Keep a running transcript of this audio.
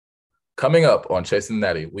Coming up on Chasing the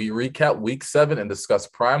Natty, we recap Week 7 and discuss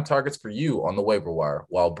prime targets for you on the waiver wire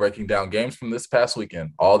while breaking down games from this past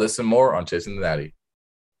weekend. All this and more on Chasing the Natty.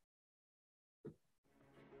 Look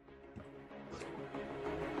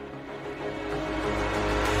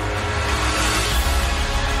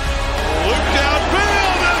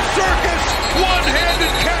downfield, and circus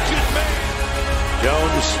one-handed catch is made.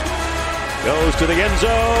 Jones goes to the end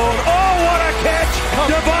zone. Oh, what a catch!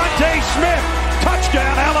 Devontae Smith.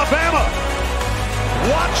 Touchdown, Alabama.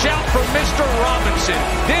 Watch out for Mr. Robinson.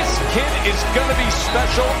 This kid is going to be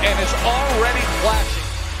special and is already flashing.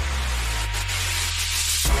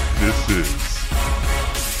 This is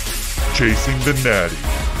Chasing the Natty,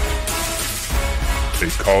 a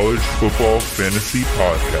college football fantasy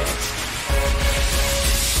podcast.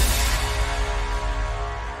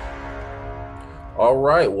 All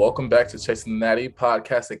right, welcome back to Chasing the Natty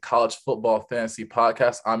podcast, a college football fantasy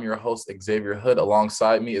podcast. I'm your host, Xavier Hood.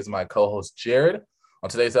 Alongside me is my co-host, Jared. On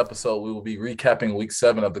today's episode, we will be recapping Week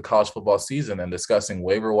 7 of the college football season and discussing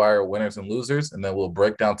waiver wire winners and losers, and then we'll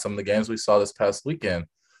break down some of the games we saw this past weekend.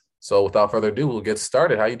 So without further ado, we'll get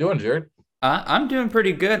started. How you doing, Jared? I'm doing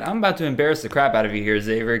pretty good. I'm about to embarrass the crap out of you here,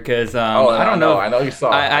 Xavier, because I don't know. I know you saw.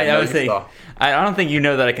 I don't think you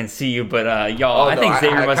know that I can see you, but y'all, I think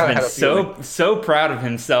Xavier must have been so proud of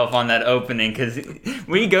himself on that opening, because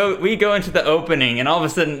we go into the opening, and all of a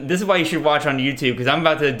sudden, this is why you should watch on YouTube, because I'm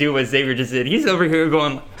about to do what Xavier just did. He's over here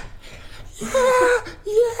going,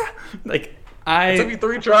 yeah, like. It took me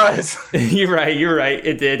 3 tries. You're right.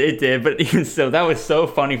 It did. But even so, that was so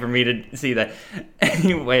funny for me to see that.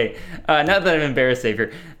 Anyway, now that I've embarrassed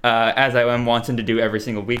Xavier, as I am wanting to do every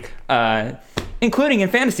single week, including in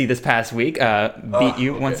fantasy this past week, beat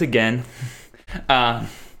you once again. Y'all,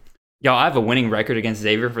 I have a winning record against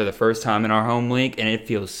Xavier for the first time in our home league, and it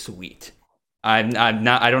feels sweet. I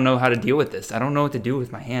don't know how to deal with this. I don't know what to do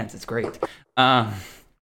with my hands. It's great.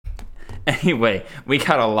 Anyway, we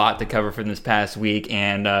got a lot to cover from this past week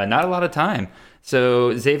and not a lot of time.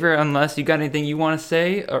 So, Xavier, unless you got anything you want to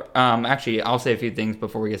say, or actually, I'll say a few things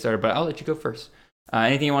before we get started, but I'll let you go first.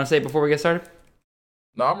 Anything you want to say before we get started?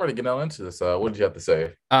 No, I'm ready to get on into this. What did you have to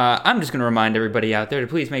say? I'm just going to remind everybody out there to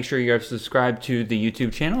please make sure you're subscribed to the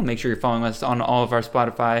YouTube channel. Make sure you're following us on all of our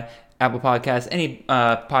Spotify, Apple Podcasts, any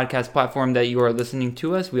podcast platform that you are listening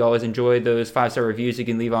to us. We always enjoy those 5-star reviews you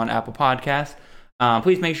can leave on Apple Podcasts.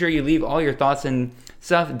 Please make sure you leave all your thoughts and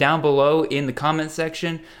stuff down below in the comment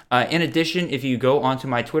section. In addition, if you go onto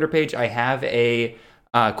my Twitter page, I have a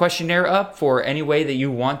questionnaire up for any way that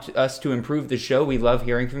you want us to improve the show. We love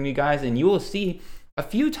hearing from you guys, and you will see a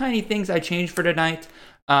few tiny things I changed for tonight.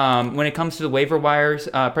 When it comes to the waiver wires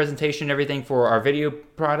presentation and everything for our video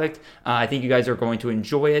product, I think you guys are going to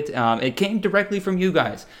enjoy it. It came directly from you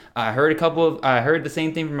guys. I heard the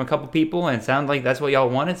same thing from a couple people, and it sounded like that's what y'all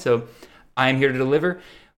wanted, so I am here to deliver.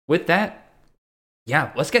 With that,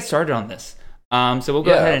 let's get started on this. So we'll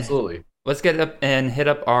go ahead and let's get up and hit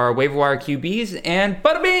up our waiver wire QBs, and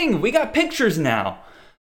bada bing, we got pictures now.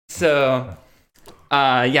 So,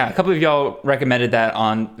 a couple of y'all recommended that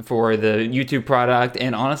for the YouTube product,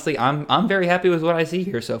 and honestly, I'm very happy with what I see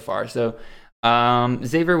here so far. So,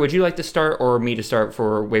 Xavier, would you like to start or me to start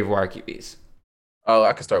for waiver wire QBs? Oh,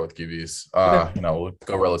 I can start with QBs. Okay. We'll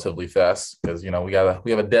go relatively fast because we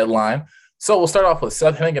have a deadline. So we'll start off with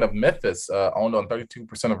Seth Hennigan of Memphis, owned on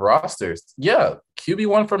 32% of rosters. Yeah,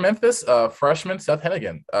 QB1 for Memphis, freshman Seth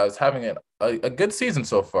Hennigan is having a good season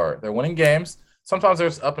so far. They're winning games. Sometimes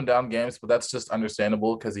there's up and down games, but that's just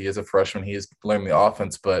understandable because he is a freshman. He is learning the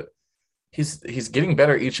offense, but he's getting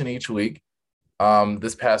better each week.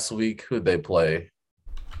 This past week, who'd they play?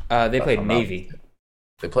 They played Navy.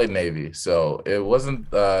 They played Navy, so it wasn't.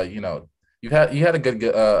 You had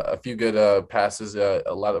a few good passes. A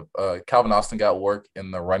lot of Calvin Austin got work in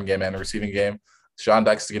the run game and receiving game. Sean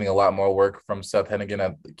Dykes is getting a lot more work from Seth Hennigan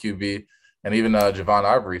at the QB, and even Javon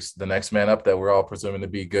Ivory, the next man up that we're all presuming to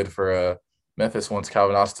be good for Memphis once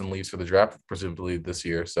Calvin Austin leaves for the draft, presumably this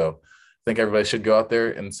year. So I think everybody should go out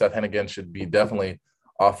there, and Seth Hennigan should be definitely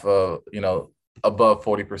off, above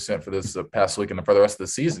 40% for this past week and for the rest of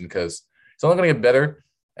the season because it's only going to get better.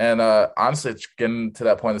 And honestly, it's getting to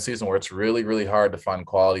that point in the season where it's really, really hard to find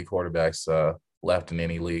quality quarterbacks left in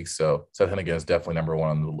any league. So Seth Hennigan is definitely number one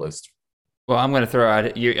on the list. Well, I'm going to throw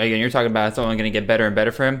out, you're talking about it's only going to get better and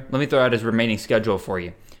better for him. Let me throw out his remaining schedule for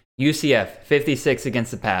you. UCF, 56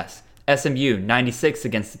 against the pass. SMU, 96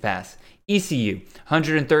 against the pass. ECU,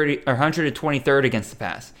 123rd against the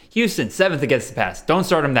pass. Houston, 7th against the pass. Don't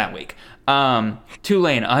start him that week.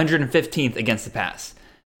 Tulane, 115th against the pass.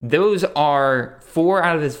 Those are 4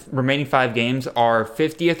 out of his remaining 5 games are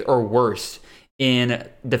 50th or worse in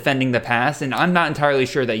defending the pass, and I'm not entirely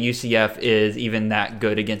sure that UCF is even that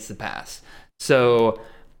good against the pass. So,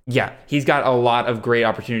 yeah, he's got a lot of great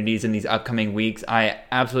opportunities in these upcoming weeks. I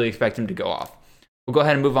absolutely expect him to go off. We'll go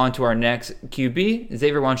ahead and move on to our next QB.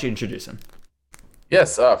 Xavier, why don't you introduce him?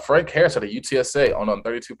 Yes, Frank Harris at a UTSA on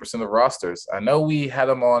 32% of rosters. I know we had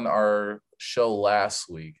him on our show last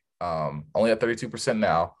week, only at 32%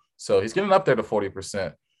 now. So he's getting up there to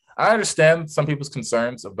 40%. I understand some people's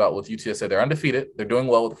concerns about with UTSA. They're undefeated. They're doing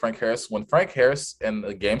well with Frank Harris. When Frank Harris and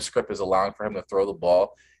the game script is allowing for him to throw the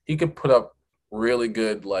ball, he could put up really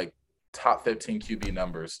good, like, top 15 QB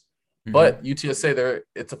numbers. Mm-hmm. But UTSA,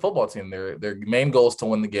 it's a football team. Their main goal is to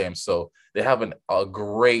win the game. So they have a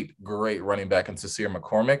great running back in Sincere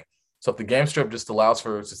McCormick. So if the game script just allows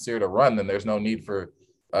for Sincere to run, then there's no need for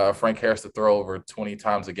Frank Harris to throw over 20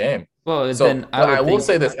 times a game. Well, so then I will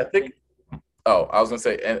say this. I was going to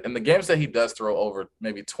say, in the games that he does throw over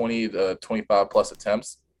maybe 20 to 25 plus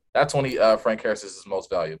attempts, that's when Frank Harris is his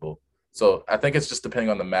most valuable. So I think it's just depending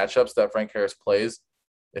on the matchups that Frank Harris plays.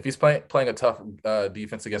 If he's playing a tough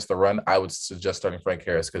defense against the run, I would suggest starting Frank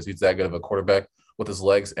Harris because he's that good of a quarterback with his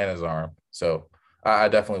legs and his arm. So I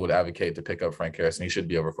definitely would advocate to pick up Frank Harris, and he should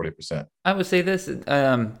be over 40%. I would say this is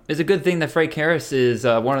a good thing that Frank Harris is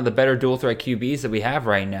one of the better dual threat QBs that we have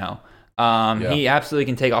right now. He absolutely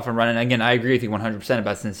can take off and run. And again, I agree with you 100%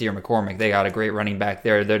 about Sincere McCormick. They got a great running back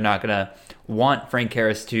there. They're not going to want Frank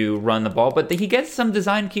Harris to run the ball, but he gets some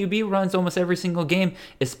design QB runs almost every single game,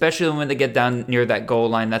 especially when they get down near that goal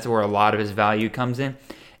line. That's where a lot of his value comes in.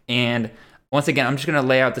 And once again, I'm just going to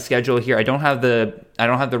lay out the schedule here. I don't have the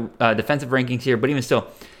defensive rankings here, but even still,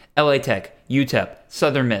 LA Tech, UTEP,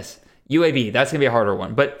 Southern Miss, UAB. That's going to be a harder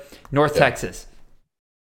one, but North Texas.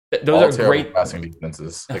 Those are great passing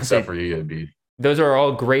defenses, except for UAB. Those are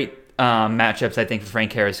all great matchups, I think, for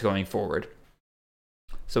Frank Harris going forward.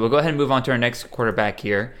 So we'll go ahead and move on to our next quarterback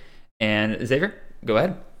here. And Xavier, go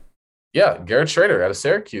ahead. Yeah, Garrett Schrader out of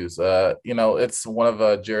Syracuse. It's one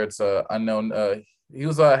of Jared's unknown. He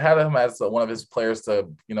was had him as one of his players to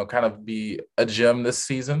kind of be a gem this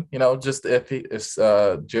season. Just if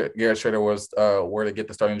Garrett Schrader were to get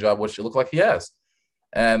the starting job, which it looked like he has.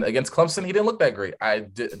 And against Clemson, he didn't look that great. I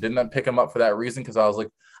did not pick him up for that reason because I was like,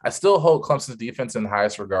 I still hold Clemson's defense in the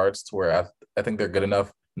highest regards to where I think they're good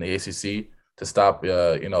enough in the ACC to stop,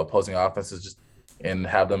 opposing offenses just and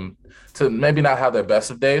have them to maybe not have their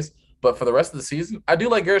best of days. But for the rest of the season, I do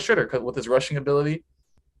like Garrett Schrader with his rushing ability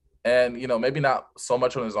and, maybe not so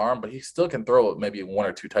much on his arm, but he still can throw maybe 1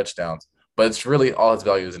 or 2 touchdowns. But it's really all his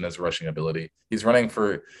value is in his rushing ability. He's running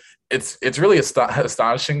for – it's really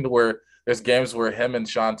astonishing to where there's games where him and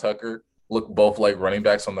Sean Tucker look both like running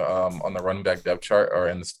backs on the running back depth chart or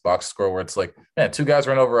in the box score where it's like, man, 2 guys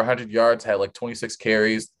ran over 100 yards, had like 26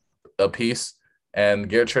 carries a piece. And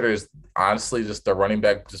Garrett Schrader is honestly just a running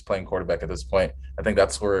back, just playing quarterback at this point. I think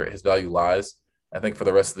that's where his value lies. I think for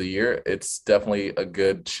the rest of the year, it's definitely a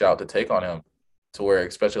good shout to take on him to where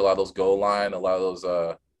especially a lot of those goal line, a lot of those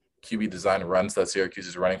QB design runs that Syracuse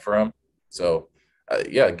is running for him. So,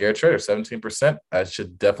 Garrett Schrader, 17%. I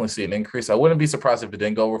should definitely see an increase. I wouldn't be surprised if it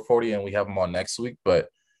didn't go over 40 and we have him on next week. But,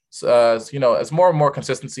 as more and more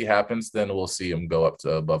consistency happens, then we'll see him go up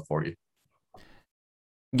to above 40.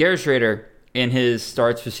 Garrett Schrader, in his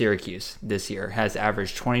starts for Syracuse this year, has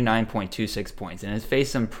averaged 29.26 points and has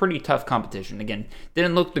faced some pretty tough competition. Again,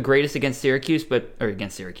 didn't look the greatest against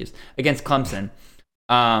Clemson.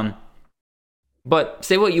 But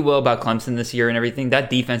say what you will about Clemson this year and everything, that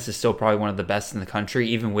defense is still probably one of the best in the country,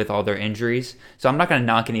 even with all their injuries. So I'm not going to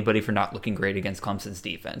knock anybody for not looking great against Clemson's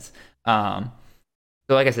defense.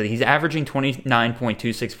 So like I said, he's averaging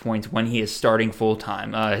 29.26 points when he is starting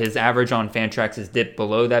full-time. His average on Fantrax is dipped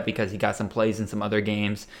below that because he got some plays in some other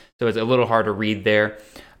games. So it's a little hard to read there.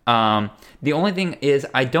 The only thing is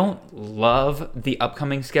I don't love the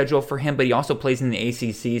upcoming schedule for him, but he also plays in the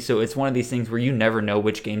ACC. So it's one of these things where you never know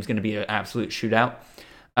which game's going to be an absolute shootout.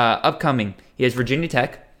 Upcoming, he has Virginia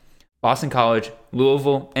Tech, Boston College,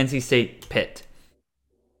 Louisville, NC State, Pitt.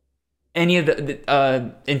 Any of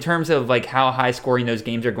the in terms of like how high scoring those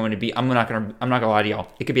games are going to be, I'm not gonna lie to y'all.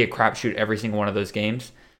 It could be a crapshoot every single one of those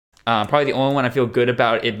games. Probably the only one I feel good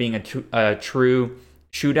about it being a true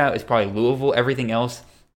shootout is probably Louisville. Everything else,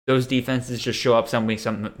 those defenses just show up some weeks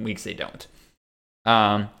they don't.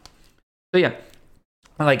 So yeah,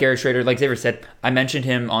 I like Garrett Schrader. Like Xavier said, I mentioned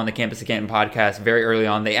him on the Campus to Canton podcast very early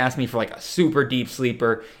on. They asked me for like a super deep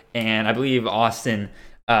sleeper, and I believe Austin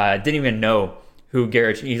didn't even know who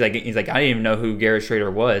Garrett. He's like I didn't even know who Garrett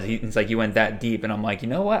Schrader was. He's like, you went that deep, and I'm like, you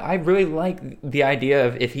know what? I really like the idea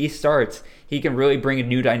of if he starts, he can really bring a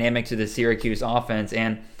new dynamic to the Syracuse offense.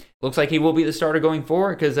 And looks like he will be the starter going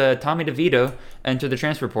forward because Tommy DeVito entered the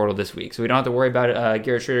transfer portal this week. So we don't have to worry about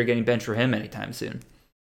Garrett Schrader getting benched for him anytime soon.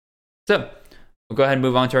 So we'll go ahead and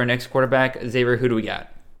move on to our next quarterback. Xavier, who do we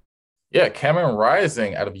got? Yeah, Cameron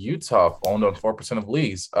Rising out of Utah, owned on 4% of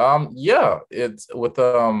leagues. It's with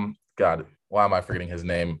God, why am I forgetting his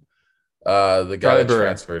name? The guy that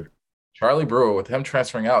transferred, Charlie Brewer. With him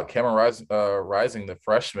transferring out, Cameron Rising, the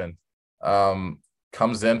freshman,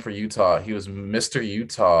 comes in for Utah. He was Mr.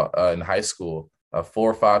 Utah in high school, a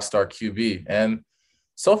 4 or 5-star QB, and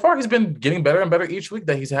so far he's been getting better and better each week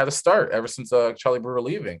that he's had a start ever since Charlie Brewer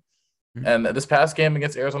leaving. And this past game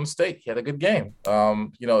against Arizona State, he had a good game.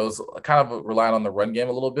 It was kind of relying on the run game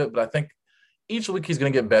a little bit, but I think each week he's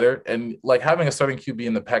going to get better. And like having a starting QB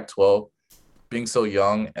in the Pac-12, being so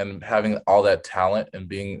young and having all that talent and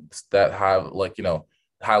being that high,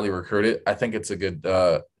 highly recruited, I think it's a good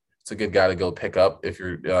guy to go pick up if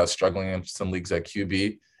you're struggling in some leagues at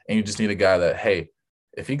QB, and you just need a guy that, hey,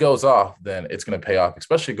 if he goes off, then it's going to pay off,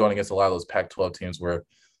 especially going against a lot of those Pac-12 teams where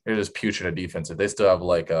they're just putrid at defense. If they still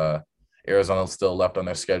have Arizona still left on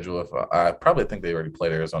their schedule. If I probably think they already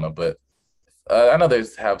played Arizona, but I know they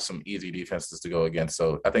have some easy defenses to go against.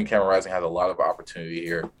 So I think Cameron Rising has a lot of opportunity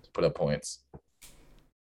here to put up points.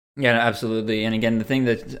 Yeah, absolutely. And again, the thing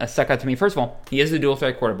that stuck out to me, first of all, he is a dual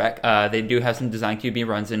threat quarterback. They do have some design QB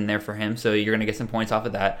runs in there for him, so you're going to get some points off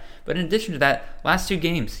of that. But in addition to that, last 2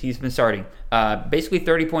 games he's been starting, basically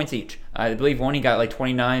 30 points each. I believe one he got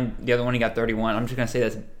 29, the other one he got 31. I'm just going to say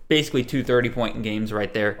that's basically 2 30-point games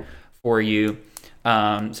right there for you.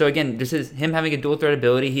 So again, this is him having a dual threat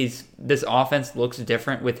ability. This offense looks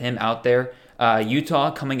different with him out there.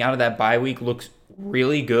 Utah coming out of that bye week looks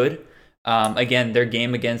really good. Again, their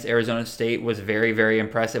game against Arizona State was very, very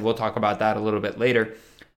impressive. We'll talk about that a little bit later.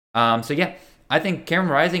 I think Cameron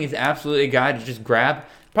Rising is absolutely a guy to just grab.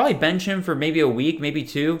 Probably bench him for maybe a week, maybe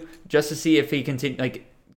 2, just to see if he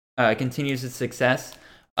continues his success.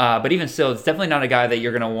 But even still, it's definitely not a guy that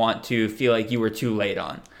you're going to want to feel like you were too late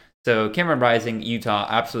on. So Cameron Rising, Utah,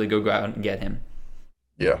 absolutely go out and get him.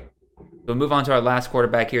 Yeah. We'll move on to our last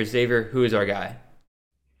quarterback here. Xavier, who is our guy?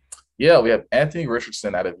 Yeah, we have Anthony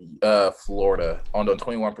Richardson out of Florida, owned on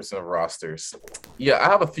 21% of rosters. Yeah,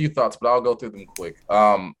 I have a few thoughts, but I'll go through them quick.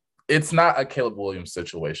 It's not a Caleb Williams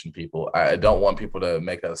situation, people. I don't want people to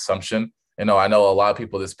make an assumption. I know a lot of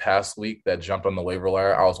people this past week that jumped on the waiver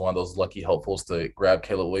wire. I was one of those lucky hopefuls to grab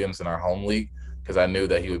Caleb Williams in our home league because I knew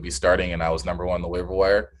that he would be starting and I was number 1 on the waiver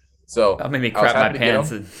wire. So that made me crap my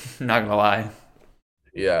pants. Not gonna lie.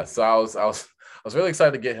 Yeah, so I was really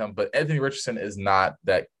excited to get him, but Anthony Richardson is not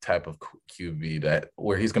that type of QB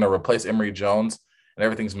where he's going to replace Emory Jones and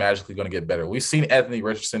everything's magically going to get better. We've seen Anthony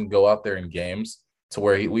Richardson go out there in games to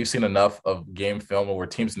where we've seen enough of game film where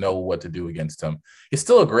teams know what to do against him. He's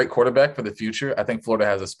still a great quarterback for the future. I think Florida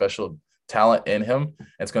has a special talent in him.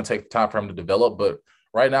 It's going to take time for him to develop, but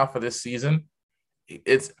right now for this season,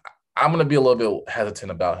 I'm going to be a little bit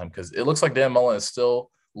hesitant about him because it looks like Dan Mullen is still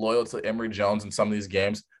loyal to Emory Jones in some of these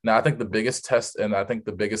games. Now, I think the biggest test and I think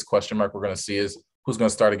the biggest question mark we're going to see is who's going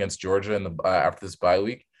to start against Georgia after this bye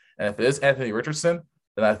week. And if it is Anthony Richardson,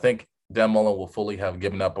 then I think Dan Mullen will fully have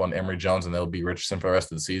given up on Emory Jones and it'll be Richardson for the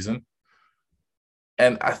rest of the season.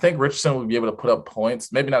 And I think Richardson will be able to put up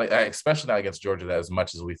points, maybe not, especially not against Georgia as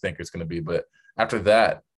much as we think it's going to be. But after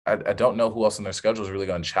that, I don't know who else in their schedule is really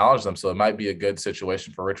going to challenge them. So it might be a good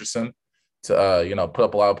situation for Richardson to, put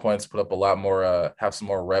up a lot of points, put up a lot more, have some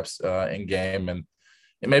more reps in game and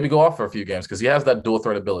maybe go off for a few games because he has that dual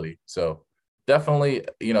threat ability. So definitely,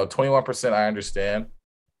 21% I understand,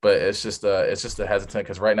 but it's just a hesitant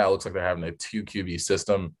because right now it looks like they're having a 2 QB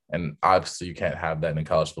system and obviously you can't have that in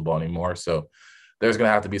college football anymore. So there's going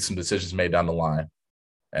to have to be some decisions made down the line.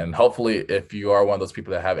 And hopefully if you are one of those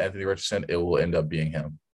people that have Anthony Richardson, it will end up being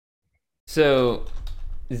him. So,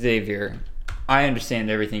 Xavier, I understand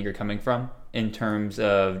everything you're coming from in terms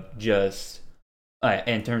of just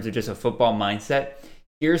a football mindset.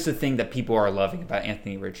 Here's the thing that people are loving about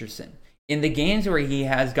Anthony Richardson. In the games where he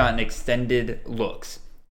has gotten extended looks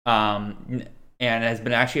and has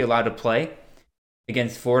been actually allowed to play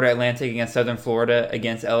against Florida Atlantic, against Southern Florida,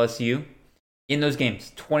 against LSU, in those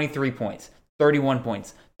games, 23 points, 31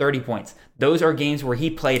 points, 30 points. Those are games where he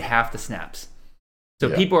played half the snaps. So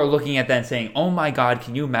people are looking at that and saying, oh my God,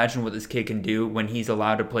 can you imagine what this kid can do when he's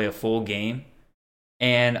allowed to play a full game?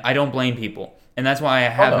 And I don't blame people. And that's why I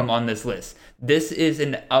have him on this list. This is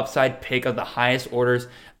an upside pick of the highest orders.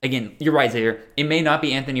 Again, you're right, Xavier. It may not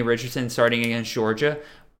be Anthony Richardson starting against Georgia,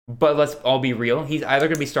 but let's all be real. He's either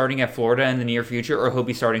going to be starting at Florida in the near future or he'll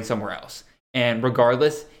be starting somewhere else. And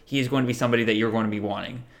regardless, he's going to be somebody that you're going to be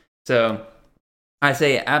wanting. So I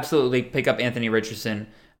say absolutely pick up Anthony Richardson.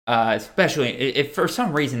 especially if for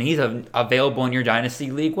some reason he's available in your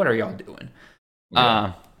dynasty league. What are y'all doing?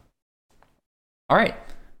 Yeah. All right.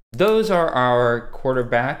 Those are our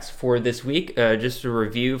quarterbacks for this week. Just a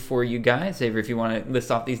review for you guys. Xavier, if you want to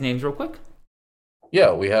list off these names real quick.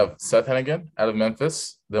 Yeah, we have Seth Hennigan out of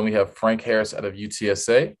Memphis. Then we have Frank Harris out of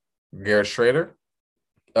UTSA, Garrett Schrader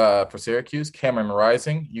for Syracuse, Cameron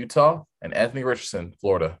Rising, Utah, and Anthony Richardson,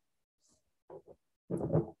 Florida.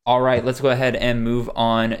 All right, let's go ahead and move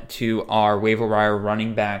on to our waiver wire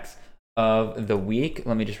running backs of the week.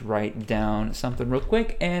 Let me just write down something real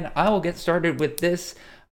quick, and I will get started with this.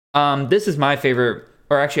 This is my favorite,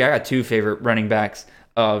 or actually, I got two favorite running backs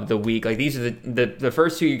of the week. Like these are the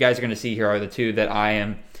first two you guys are going to see here are the two that I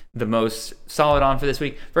am the most solid on for this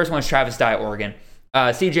week. First one is Travis Dye, Oregon.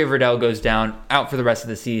 CJ Verdell goes down, out for the rest of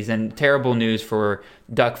the season. Terrible news for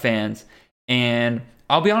Duck fans. And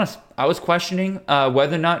I'll be honest, I was questioning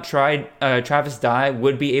whether or not Travis Dye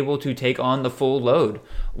would be able to take on the full load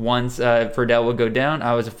once Verdell would go down.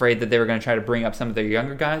 I was afraid that they were going to try to bring up some of their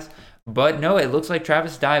younger guys. But no, it looks like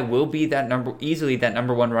Travis Dye will be easily that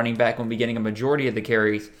number one running back and will be getting a majority of the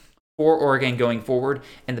carries for Oregon going forward.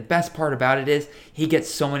 And the best part about it is he gets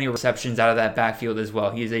so many receptions out of that backfield as well.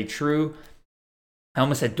 He is a true, I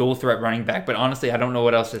almost said dual threat running back, but honestly, I don't know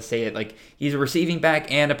what else to say it. Like he's a receiving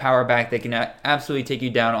back and a power back that can absolutely take you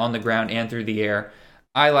down on the ground and through the air.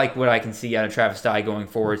 I like what I can see out of Travis Dye going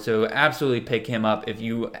forward. So absolutely pick him up if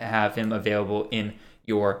you have him available in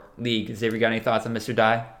your league. Xavier, got any thoughts on Mr.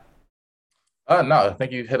 Dye? No, I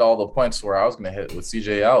think you hit all the points where I was going to hit with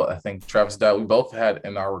CJ out. I think Travis Dye, we both had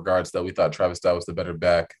in our regards that we thought Travis Dye was the better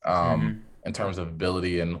back in terms of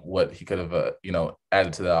ability and what he could have,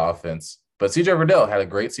 added to the offense. But CJ Verdell had a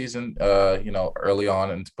great season, early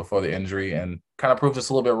on and before the injury and kind of proved us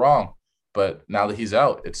a little bit wrong. But now that he's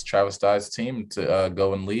out, it's Travis Dye's team to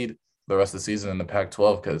go and lead the rest of the season in the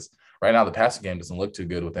Pac-12 because right now the passing game doesn't look too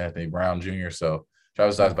good with Anthony Brown Jr. So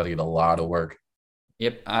Travis Dye's about to get a lot of work.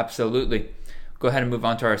 Yep, absolutely. Go ahead and move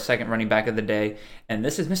on to our second running back of the day. And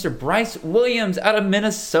this is Mr. Bryce Williams out of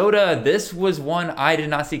Minnesota. This was one I did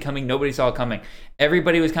not see coming. Nobody saw it coming.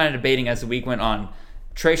 Everybody was kind of debating as the week went on.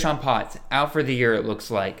 Trayshawn Potts, out for the year, it looks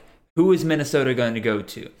like. Who is Minnesota going to go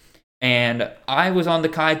to? And I was on the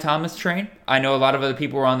Kai Thomas train. I know a lot of other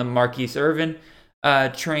people were on the Marquise Irvin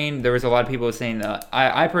train. There was a lot of people saying that.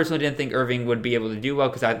 I personally didn't think Irving would be able to do well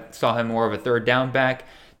because I saw him more of a third down back.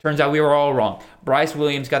 Turns out we were all wrong. Bryce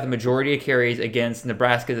Williams got the majority of carries against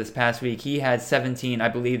Nebraska this past week. He had 17. I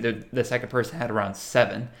believe the second person had around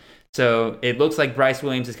 7. So it looks like Bryce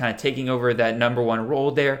Williams is kind of taking over that number one role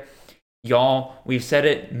there. Y'all, we've said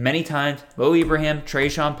it many times. Bo Ibrahim,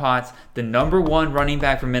 Trayshawn Potts, the number one running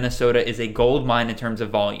back from Minnesota is a gold mine in terms of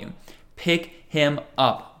volume. Pick him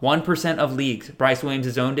up. 1% of leagues Bryce Williams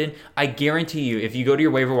is owned in. I guarantee you, if you go to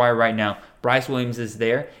your waiver wire right now, Bryce Williams is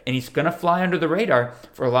there, and he's going to fly under the radar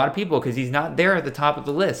for a lot of people because he's not there at the top of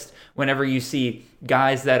the list whenever you see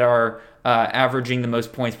guys that are averaging the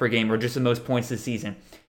most points per game or just the most points this season.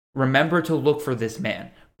 Remember to look for this man,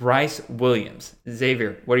 Bryce Williams.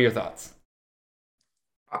 Xavier, what are your thoughts?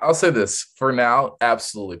 I'll say this. For now,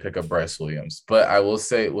 absolutely pick up Bryce Williams. But I will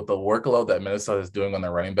say with the workload that Minnesota is doing on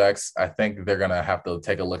their running backs, I think they're going to have to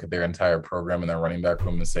take a look at their entire program and their running back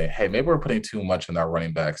room and say, hey, maybe we're putting too much in our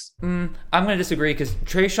running backs. I'm going to disagree because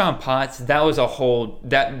Trayshawn Potts, that was a whole –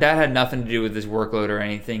 that had nothing to do with his workload or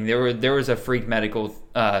anything. There was a freak medical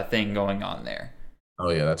thing going on there. Oh,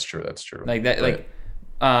 yeah, that's true. That's true. Like that, right.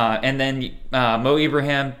 And then Mo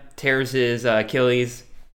Ibrahim tears his Achilles.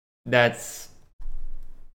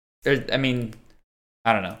 I mean,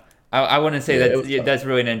 I don't know. I wouldn't say that's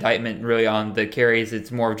really an indictment really on the carries.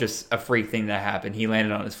 It's more of just a freak thing that happened. He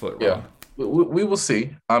landed on his foot wrong. Yeah, we will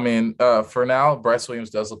see. I mean, for now, Bryce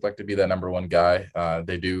Williams does look like to be that number one guy.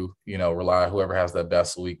 They do, rely on whoever has that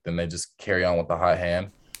best week, then they just carry on with the hot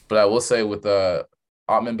hand. But I will say with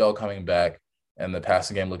Ottman Bell coming back and the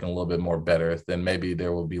passing game looking a little bit more better, then maybe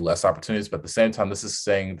there will be less opportunities. But at the same time, this is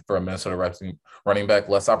saying for a Minnesota running back,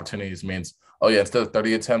 less opportunities means, oh, yeah, instead of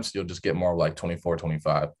 30 attempts, you'll just get more like 24,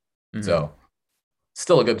 25. Mm-hmm. So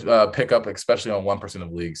still a good pickup, especially on 1%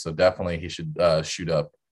 of leagues. So definitely he should shoot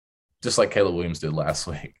up just like Caleb Williams did last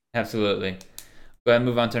week. Absolutely. Go ahead and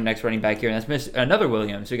move on to our next running back here. And that's another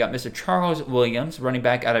Williams. We got Mr. Charles Williams, running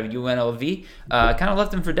back out of UNLV. Kind of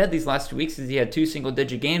left him for dead these last 2 weeks as he had 2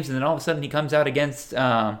 single-digit games. And then all of a sudden he comes out against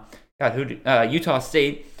Utah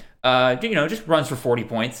State. Just runs for 40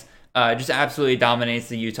 points. Just absolutely dominates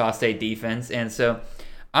the Utah State defense. And so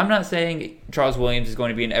I'm not saying Charles Williams is going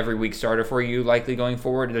to be an every week starter for you likely going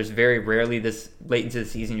forward. There's very rarely this late into the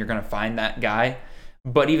season you're going to find that guy.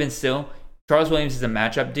 But even still, Charles Williams is a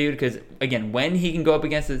matchup dude because, again, when he can go up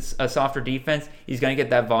against a softer defense, he's going to get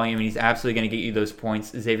that volume and he's absolutely going to get you those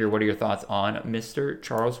points. Xavier, what are your thoughts on Mr.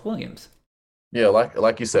 Charles Williams? Yeah,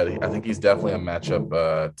 like you said, I think he's definitely a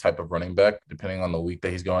matchup type of running back, depending on the week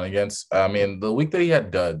that he's going against. I mean, the week that he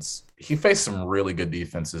had duds, he faced some really good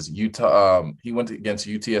defenses. He went against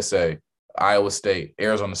UTSA, Iowa State,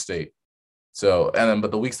 Arizona State.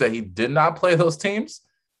 But the weeks that he did not play those teams,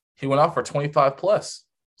 he went off for 25 plus.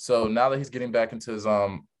 So now that he's getting back into his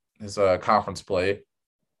conference play,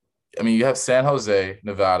 I mean, you have San Jose,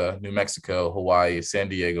 Nevada, New Mexico, Hawaii, San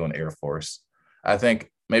Diego, and Air Force. I think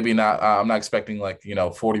maybe not. I'm not expecting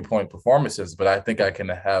 40-point performances, but I think I can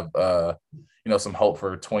have some hope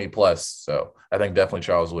for 20 plus. So I think definitely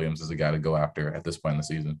Charles Williams is a guy to go after at this point in the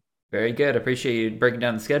season. Very good. Appreciate you breaking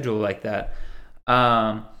down the schedule like that.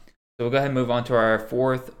 So we'll go ahead and move on to our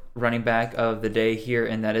fourth running back of the day here,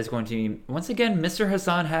 and that is going to be, once again, Mr.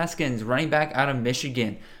 Hassan Haskins, running back out of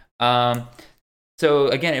Michigan. So,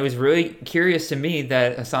 again, it was really curious to me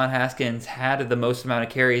that Hassan Haskins had the most amount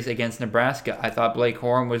of carries against Nebraska. I thought Blake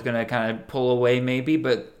Corum was going to kind of pull away maybe,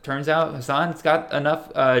 but turns out Hassan's got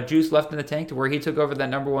enough juice left in the tank to where he took over that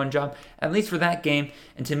number one job, at least for that game.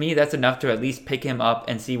 And to me, that's enough to at least pick him up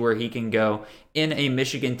and see where he can go in a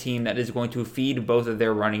Michigan team that is going to feed both of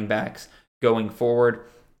their running backs going forward.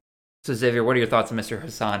 So, Xavier, what are your thoughts on Mr.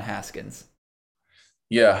 Hassan Haskins?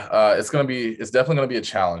 Yeah, it's definitely gonna be a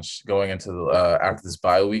challenge going into after this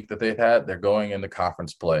bye week that they've had. They're going into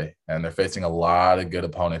conference play and they're facing a lot of good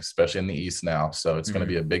opponents, especially in the East now. So it's gonna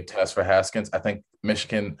be a big test for Haskins. I think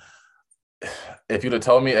Michigan. If you'd have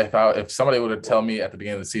told me if somebody would have told me at the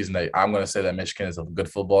beginning of the season that I'm going to say that Michigan is a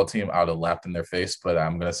good football team, I would have laughed in their face. But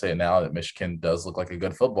I'm going to say it now that Michigan does look like a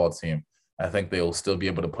good football team. I think they will still be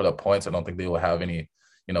able to put up points. I don't think they will have any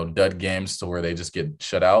dud games to where they just get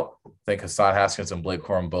shut out. I think Hassan Haskins and Blake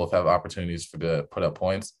Corum both have opportunities to put up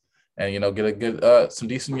points and, get a good, some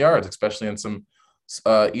decent yards, especially in some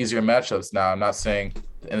easier matchups. Now, I'm not saying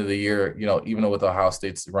at the end of the year, even with Ohio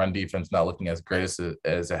State's run defense not looking as great as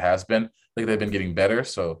it has been, I think they've been getting better.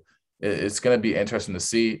 So it's going to be interesting to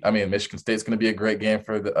see. I mean, Michigan State's going to be a great game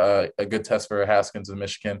for a good test for Haskins and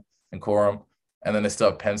Michigan and Corum. And then they still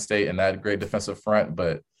have Penn State and that great defensive front,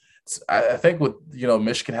 but I think with,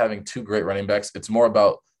 Michigan having two great running backs, it's more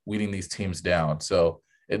about weeding these teams down. So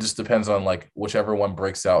it just depends on whichever one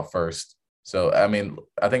breaks out first. So, I mean,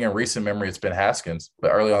 I think in recent memory, it's been Haskins,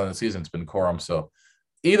 but early on in the season, it's been Corum. So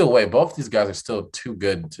either way, both these guys are still too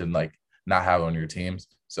good to not have on your teams.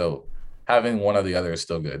 So having one or the other is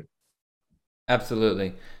still good.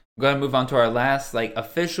 Absolutely. We're going to move on to our last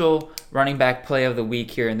official running back play of the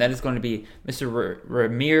week here, and that is going to be Mr.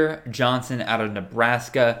 Rahmir Johnson out of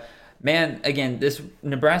Nebraska. Man, again, this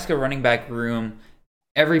Nebraska running back room,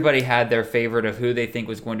 everybody had their favorite of who they think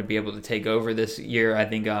was going to be able to take over this year. I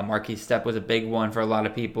think Marquise Stepp was a big one for a lot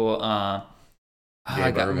of people.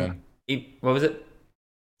 Gabe Ervin. What was it?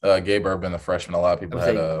 Gabe Ervin, the freshman. A lot of people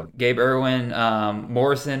had Gabe Ervin,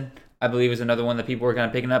 Morrison, I believe, is another one that people were kind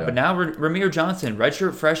of picking up. Yeah. But now Rahmir Johnson,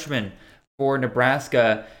 redshirt freshman for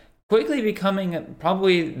Nebraska, quickly becoming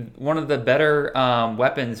probably one of the better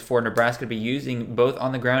weapons for Nebraska to be using both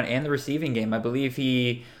on the ground and the receiving game. I believe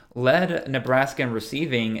he led Nebraska in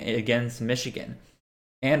receiving against Michigan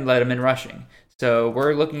and led him in rushing. So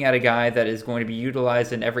we're looking at a guy that is going to be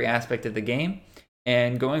utilized in every aspect of the game.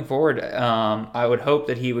 And going forward, I would hope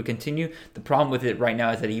that he would continue. The problem with it right now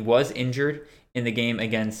is that he was injured in the game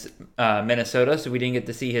against Minnesota, so we didn't get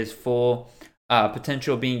to see his full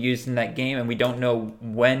potential being used in that game, and we don't know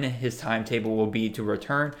when his timetable will be to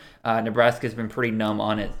return. Nebraska's been pretty mum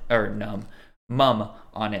on it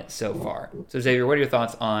so far. So Xavier, what are your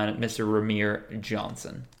thoughts on Mr. Rahmir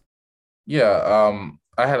Johnson? Yeah,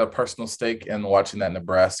 I had a personal stake in watching that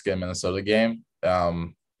Nebraska-Minnesota game.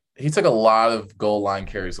 He took a lot of goal line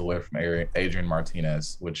carries away from Adrian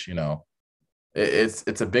Martinez, which,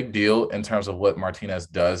 it's a big deal in terms of what Martinez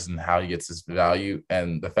does and how he gets his value.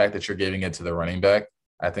 And the fact that you're giving it to the running back,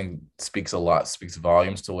 I think speaks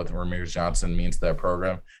volumes to what Rahmir Johnson means to that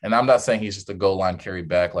program. And I'm not saying he's just a goal line carry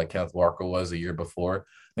back like Kenneth Walker was a year before.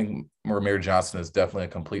 I think Rahmir Johnson is definitely a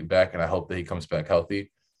complete back, and I hope that he comes back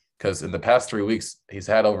healthy, because in the past 3 weeks, he's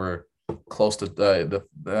had over close to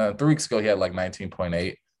 3 weeks ago, he had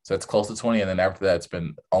 19.8. So it's close to 20. And then after that, it's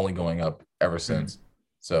been only going up ever since.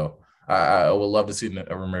 So I would love to see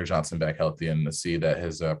Rahmir Johnson back healthy and to see that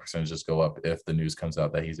his percentages go up if the news comes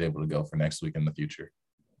out that he's able to go for next week in the future.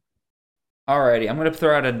 Alrighty, I'm going to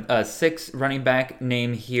throw out a 6 running back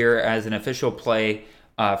name here as an official play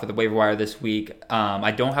for the waiver wire this week.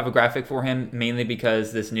 I don't have a graphic for him, mainly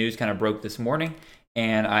because this news kind of broke this morning,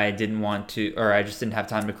 and I just didn't have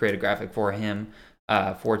time to create a graphic for him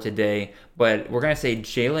for today. But we're going to say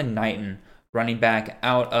Jalen Knighton, running back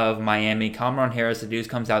out of Miami. Cameron Harris, the news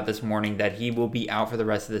comes out this morning that he will be out for the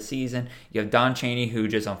rest of the season. You have Don Chaney, who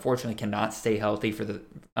just unfortunately cannot stay healthy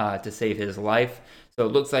to save his life. So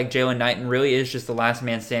it looks like Jalen Knighton really is just the last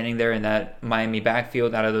man standing there in that Miami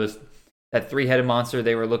backfield out of that three-headed monster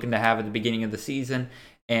they were looking to have at the beginning of the season.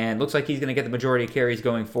 And looks like he's going to get the majority of carries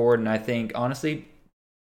going forward. And I think, honestly,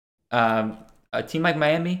 a team like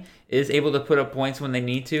Miami is able to put up points when they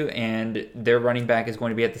need to, and their running back is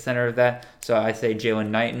going to be at the center of that. So I say Jalen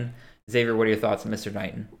Knighton. Xavier, what are your thoughts on Mr.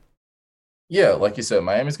 Knighton? Yeah, like you said,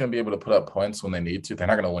 Miami's going to be able to put up points when they need to. They're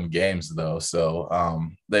not going to win games, though. So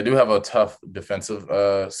they do have a tough defensive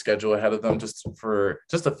schedule ahead of them just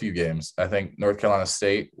a few games. I think North Carolina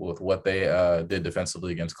State, with what they did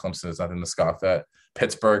defensively against Clemson, is nothing to scoff at.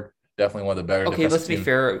 Pittsburgh, definitely one of the better. Okay, let's be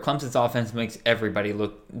fair. Clemson's offense makes everybody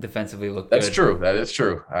defensively look good. That's true. That That is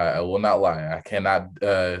true. I will not lie. I cannot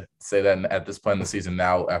say that at this point in the season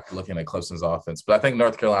now after looking at Clemson's offense. But I think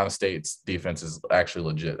North Carolina State's defense is actually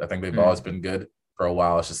legit. I think they've always been good for a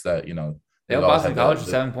while. It's just that, they held Boston College with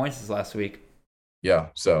 7 points this last week. Yeah.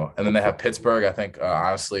 So, and then they have Pittsburgh. I think,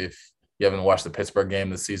 honestly, if you haven't watched the Pittsburgh game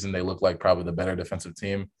this season, they look like probably the better defensive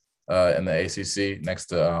team in the ACC next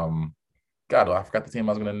to I forgot the team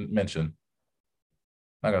I was going to mention.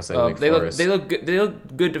 I'm not gonna say Wake Forest. They look good. They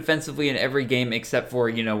look good defensively in every game except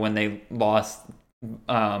for when they lost.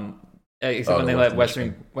 Except when they let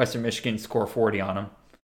Western Michigan score 40 on them.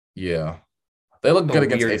 Yeah, they look good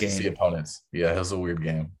against ACC opponents. Yeah, it was a weird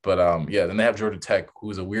game, but then they have Georgia Tech,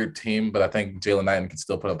 who's a weird team, but I think Jalen Knighton can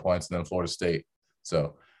still put up points, and then Florida State.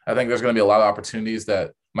 So I think there's going to be a lot of opportunities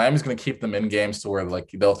that Miami's going to keep them in games to where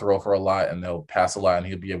they'll throw for a lot and they'll pass a lot, and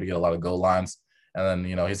he'll be able to get a lot of goal lines. And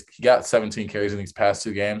then, he got 17 carries in these past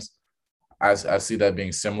two games. I see that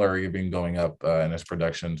being similar or even going up in his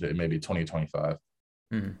production to maybe 2025.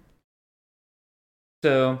 Mm-hmm.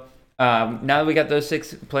 So now that we got those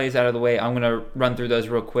 6 plays out of the way, I'm going to run through those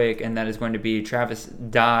real quick. And that is going to be Travis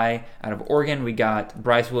Dye out of Oregon. We got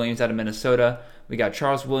Bryce Williams out of Minnesota. We got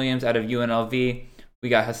Charles Williams out of UNLV. We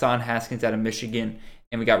got Hassan Haskins out of Michigan.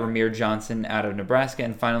 And we got Ramir Johnson out of Nebraska.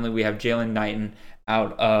 And finally, we have Jalen Knighton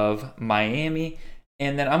out of Miami.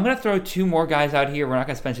 And then I'm going to throw 2 more guys out here. We're not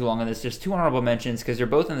going to spend too long on this. Just 2 honorable mentions because they're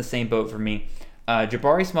both in the same boat for me.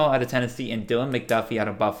 Jabari Small out of Tennessee and Dylan McDuffie out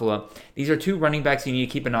of Buffalo. These are 2 running backs you need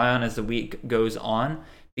to keep an eye on as the week goes on,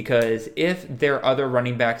 because if their other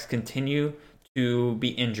running backs continue to be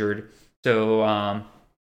injured, so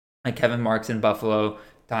like Kevin Marks in Buffalo,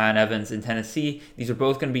 Dion Evans in Tennessee, these are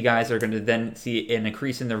both going to be guys that are going to then see an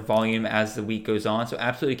increase in their volume as the week goes on. So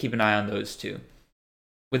absolutely keep an eye on those 2.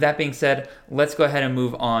 With that being said, let's go ahead and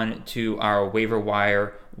move on to our waiver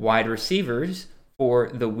wire wide receivers for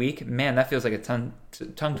the week. Man, that feels like a tongue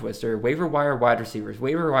twister. Waiver wire wide receivers.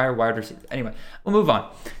 Waiver wire wide receivers. Anyway, we'll move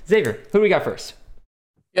on. Xavier, who do we got first?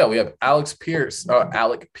 Yeah, we have Alec Pierce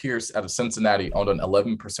out of Cincinnati, owned on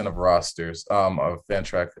 11% of rosters, of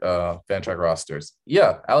Fantrack rosters.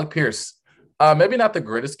 Yeah, Alec Pierce. Maybe not the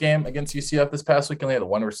greatest game against UCF this past week. He only had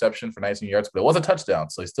 1 reception for 19 yards, but it was a touchdown,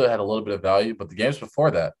 so he still had a little bit of value. But the games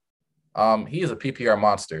before that, he is a PPR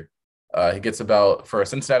monster. He gets for a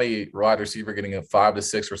Cincinnati wide receiver getting 5 to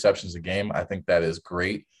 6 receptions a game. I think that is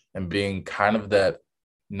great, and being kind of that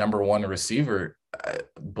number 1 receiver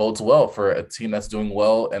bodes well for a team that's doing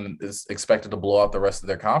well and is expected to blow out the rest of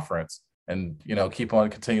their conference and, keep on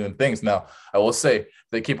continuing things. Now, I will say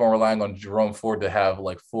they keep on relying on Jerome Ford to have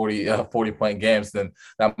like 40-point games, then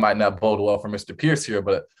that might not bode well for Mr. Pierce here.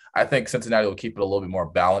 But I think Cincinnati will keep it a little bit more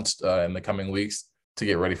balanced in the coming weeks to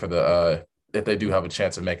get ready for if they do have a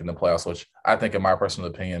chance of making the playoffs, which I think, in my personal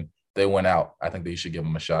opinion, they went out. I think that you should give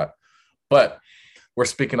them a shot. But we're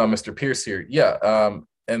speaking on Mr. Pierce here. Yeah.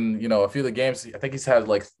 And, a few of the games, I think he's had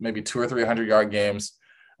like maybe 200 or 300-yard games.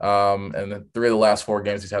 And then 3 of the last 4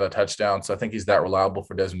 games, he's had a touchdown. So I think he's that reliable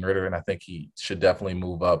for Desmond Ridder, and I think he should definitely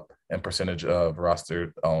move up in percentage of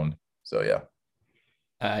roster owned. So, yeah.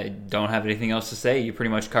 I don't have anything else to say. You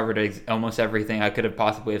pretty much covered almost everything I could have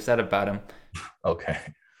possibly have said about him. Okay.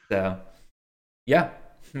 So, yeah,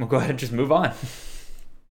 we'll go ahead and just move on.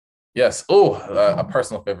 Yes. Oh, a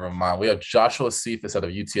personal favorite of mine. We have Joshua Cephas out of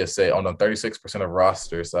UTSA, owned on 36% of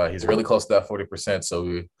rosters. He's really close to that 40%, so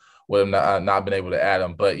we would have not been able to add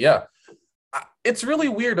him. But, yeah, it's really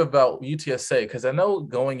weird about UTSA because I know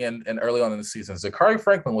going in and early on in the season, Zachary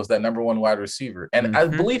Franklin was that number 1 wide receiver, and I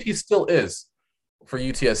believe he still is for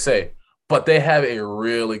UTSA. but they have a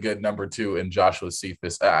really good number 2 in Joshua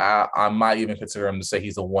Cephas. I might even consider him to say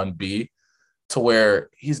he's a 1B, to where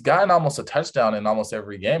he's gotten almost a touchdown in almost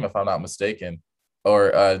every game, if I'm not mistaken,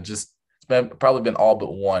 or just probably been all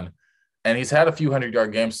but one. And he's had a few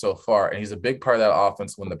 100-yard games so far, and he's a big part of that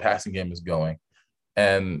offense when the passing game is going.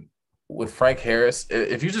 And with Frank Harris,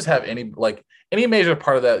 if you just have any major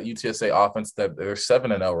part of that UTSA offense, that they're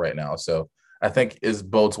 7-0 right now. So I think is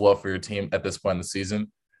bodes well for your team at this point in the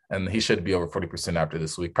season. And he should be over 40% after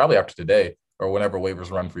this week, probably after today or whenever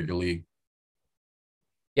waivers run for your league.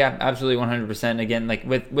 Yeah, absolutely 100%. Again, like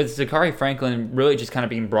with Zachary Franklin really just kind of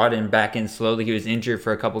being brought back in slowly. He was injured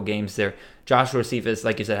for a couple games there. Joshua Cephas,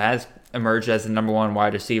 like you said, has emerged as the number 1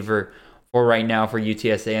 wide receiver for right now for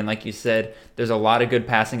UTSA. And like you said, there's a lot of good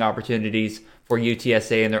passing opportunities for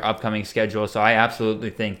UTSA in their upcoming schedule. So I absolutely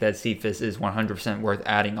think that Cephas is 100% worth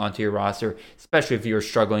adding onto your roster, especially if you're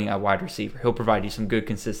struggling at wide receiver. He'll provide you some good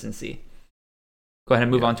consistency. Go ahead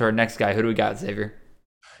and move on to our next guy. Who do we got, Xavier?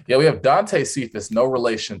 Yeah, we have Dante Cephas, no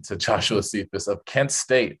relation to Joshua Cephas of Kent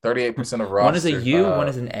State, 38% of roster. One is a U, one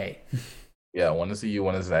is an A. Yeah, one is a U,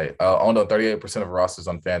 one is an A. Owned on 38% of rosters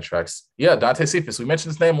on Fantrax. Yeah, Dante Cephas. We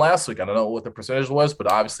mentioned his name last week. I don't know what the percentage was,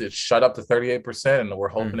 but obviously it shot up to 38%, and we're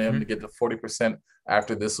hoping him to get to 40%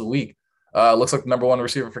 after this week. Looks like the number 1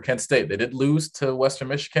 receiver for Kent State. They did lose to Western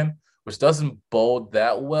Michigan, which doesn't bode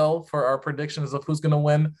that well for our predictions of who's going to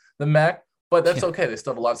win the MAC, but that's okay. They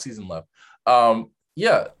still have a lot of season left.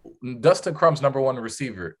 Yeah, Dustin Crum's number 1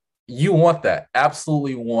 receiver. You want that.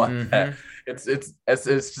 Absolutely want that. It's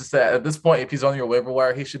just that at this point, if he's on your waiver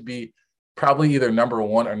wire, he should be probably either number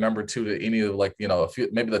 1 or number 2 to any of a few,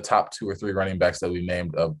 maybe the top 2 or 3 running backs that we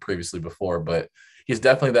named previously before. But he's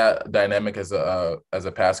definitely that dynamic as a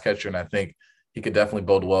pass catcher, and I think he could definitely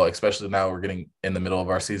bode well, especially now we're getting in the middle of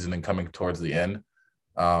our season and coming towards the end.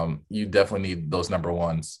 You definitely need those number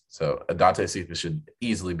 1s. So Dante Cephas should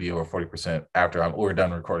easily be over 40% after we're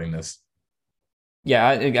done recording this. Yeah,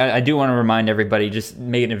 I do want to remind everybody, just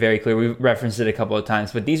making it very clear, we referenced it a couple of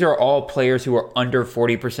times, but these are all players who are under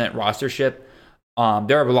 40% rostership.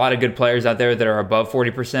 There are a lot of good players out there that are above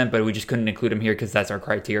 40%, but we just couldn't include them here because that's our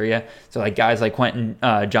criteria. So like guys like Quentin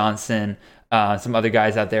Johnson, some other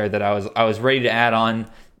guys out there that I was ready to add on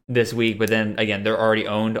this week, but then again, they're already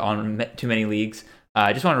owned on too many leagues.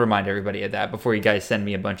 I just want to remind everybody of that before you guys send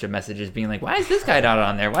me a bunch of messages being like, why is this guy not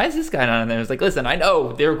on there? Why is this guy not on there? It's like, listen, I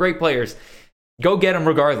know they're great players. Go get them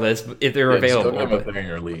regardless if they're available. Just go get them in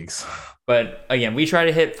your leagues. But again, we try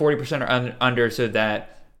to hit 40% or under so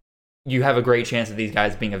that you have a great chance of these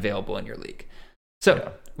guys being available in your league.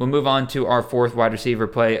 So we'll move on to our 4th wide receiver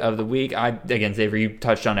play of the week. Again, Xavier, you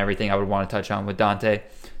touched on everything I would want to touch on with Dante.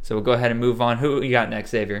 So we'll go ahead and move on. Who you got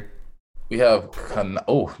next, Xavier? We have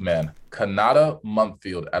Kanata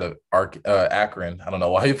Mumpfield out of Akron. I don't know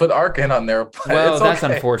why you put Arkin on there. Well, that's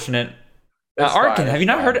unfortunate. Arkin, have you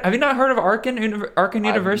not heard of Arkin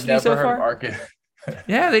University so far? Arkin.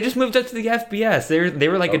 Yeah, they just moved up to the FBS. They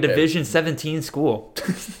were like a Division 17 school.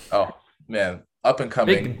 Oh man, up and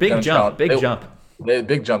coming. Big jump. Big jump.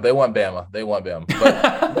 They want Bama. But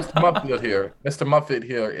Mr. Mumpfield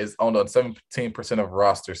here is owned on 17% of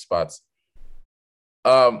roster spots.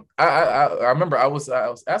 I remember I was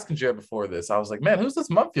asking Jared before this. I was like, man, who's this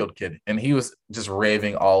Mumpfield kid? And he was just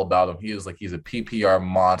raving all about him. He was like, he's a PPR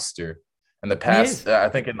monster. In the past, I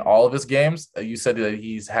think in all of his games, you said that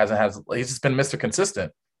he's just been Mr.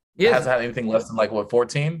 Consistent. He hasn't had anything less than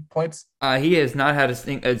 14 points. He has not had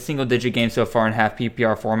a single digit game so far in half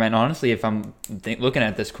PPR format. And honestly, if I'm looking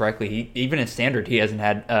at this correctly, even in standard, he hasn't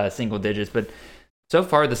had single digits. But so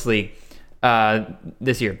far this league,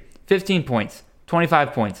 this year, 15 points,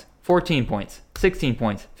 25 points, 14 points, 16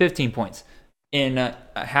 points, 15 points in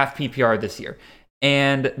half PPR this year.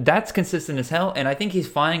 And that's consistent as hell. And I think he's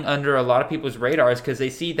flying under a lot of people's radars because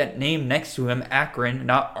they see that name next to him, Akron,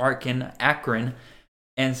 not Arkin, Akron.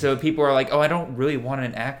 And so people are like, oh, I don't really want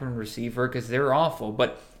an Akron receiver because they're awful.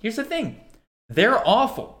 But here's the thing. They're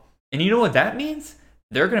awful. And you know what that means?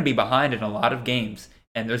 They're going to be behind in a lot of games.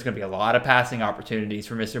 And there's going to be a lot of passing opportunities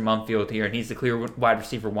for Mr. Mumpfield here. And he's the clear wide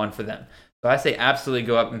receiver 1 for them. So I say absolutely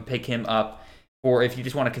go up and pick him up, or if you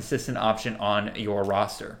just want a consistent option on your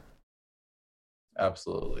roster.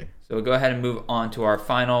 Absolutely. So we'll go ahead and move on to our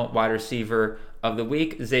final wide receiver of the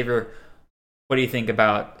week. Xavier, what do you think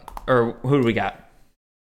about, or who do we got?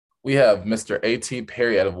 We have Mr. A.T.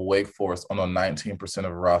 Perry out of Wake Forest on 19%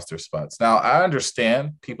 of roster spots. Now, I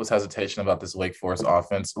understand people's hesitation about this Wake Forest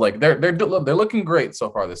offense. Like they're looking great so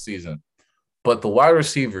far this season, but the wide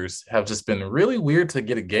receivers have just been really weird to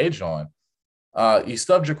get a gauge on. You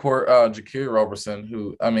still have Ja'Kiri Roberson,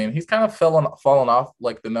 who I mean, he's kind of fallen off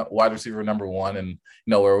like the wide receiver number one, and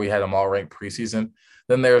where we had him all ranked preseason.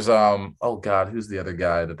 Then there's oh God, who's the other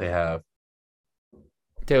guy that they have?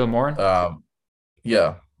 Taylor Morin.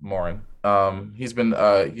 Yeah, Morin. He's been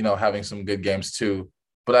having some good games too.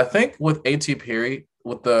 But I think with A.T. Perry,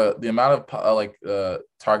 with the amount of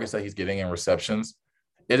targets that he's getting and receptions,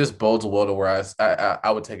 it just bodes well to where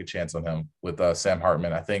I would take a chance on him with Sam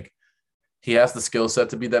Hartman. I think he has the skill set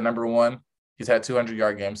to be that number one. He's had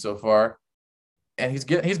 200-yard games so far, and he's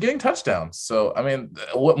getting touchdowns. So I mean,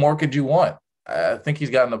 what more could you want? I think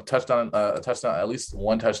he's gotten a touchdown, at least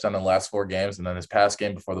one touchdown in the last 4 games, and then his past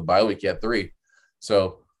game before the bye week, he had 3.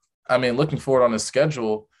 So, I mean, looking forward on his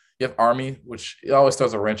schedule, you have Army, which it always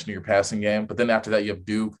throws a wrench into your passing game. But then after that, you have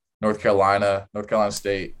Duke, North Carolina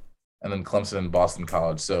State, and then Clemson and Boston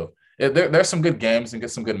College. So there's some good games and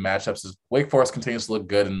get some good matchups. As Wake Forest continues to look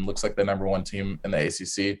good and looks like the number 1 team in the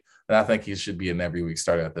ACC, and I think he should be an every week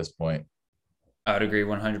starter at this point. I would agree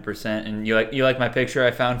 100%. And you like my picture I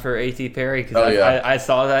found for A.T. Perry? Because I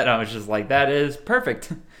saw that and I was just like, that is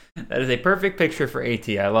perfect. That is a perfect picture for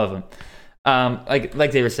A.T. I love him.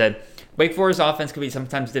 Like David said, Wake Forest offense can be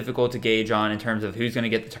sometimes difficult to gauge on in terms of who's going to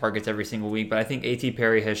get the targets every single week. But I think A.T.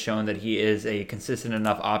 Perry has shown that he is a consistent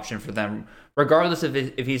enough option for them, regardless of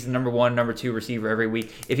if he's the number 1, number 2 receiver every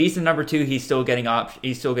week. If he's the number 2, he's still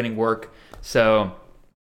getting work. So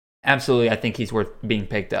absolutely, I think he's worth being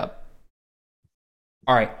picked up.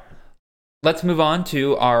 All right, let's move on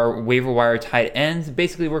to our waiver wire tight ends.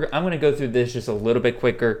 Basically, I'm going to go through this just a little bit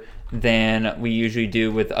quicker than we usually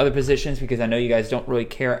do with other positions because I know you guys don't really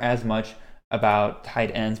care as much about tight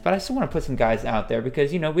ends, but I still want to put some guys out there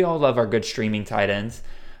because, we all love our good streaming tight ends.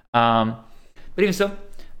 But even so,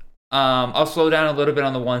 I'll slow down a little bit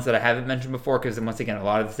on the ones that I haven't mentioned before because, once again, a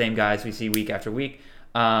lot of the same guys we see week after week.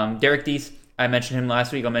 Derek Deese, I mentioned him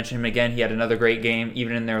last week. I'll mention him again. He had another great game,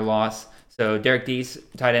 even in their loss. So Derek Deese,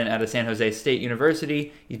 tight end out of San Jose State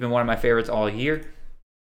University. He's been one of my favorites all year.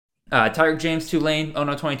 Tyreek James, Tulane,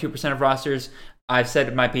 22% of rosters. I've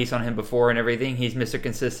said my piece on him before and everything. He's Mr.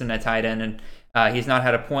 Consistent at tight end, and he's not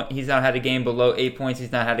had a point. He's not had a game below 8 points.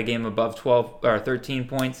 He's not had a game above 12 or 13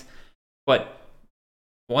 points. But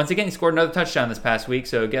once again, he scored another touchdown this past week.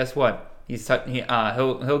 So guess what?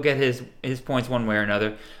 He'll get his points one way or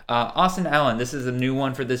another. Austin Allen, this is a new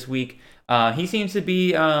one for this week. He seems to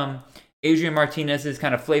be Adrian Martinez's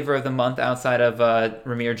kind of flavor of the month outside of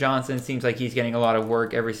Ramir Johnson. Seems like he's getting a lot of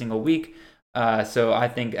work every single week. So I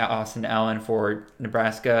think Austin Allen for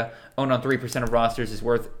Nebraska, owned on 3% of rosters, is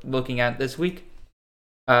worth looking at this week.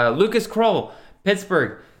 Lucas Kroll,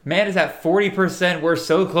 Pittsburgh. Man is at 40%. We're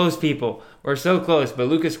so close, people. We're so close. But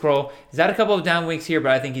Lucas Kroll, he's had a couple of down weeks here,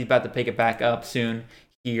 but I think he's about to pick it back up soon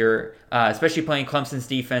here, especially playing Clemson's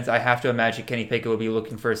defense. I have to imagine Kenny Pickett will be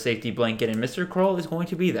looking for a safety blanket, and Mr. Kroll is going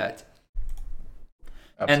to be that.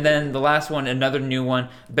 Absolutely. And then the last one, another new one,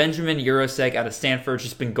 Benjamin Urosek out of Stanford,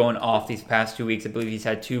 just been going off these past 2 weeks. I believe he's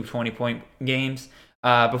had 2 20-point games.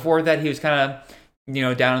 Before that, he was kind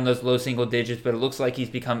of down in those low single digits, but it looks like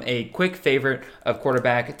he's become a quick favorite of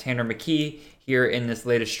quarterback Tanner McKee here in this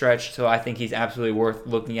latest stretch. So I think he's absolutely worth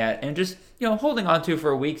looking at and just holding on to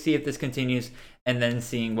for a week, see if this continues, and then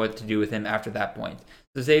seeing what to do with him after that point.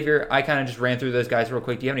 So Xavier, I kind of just ran through those guys real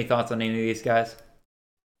quick. Do you have any thoughts on any of these guys?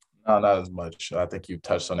 No, not as much. I think you've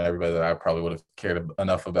touched on everybody that I probably would have cared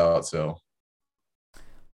enough about. So,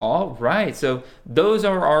 all right. So those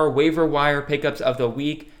are our waiver wire pickups of the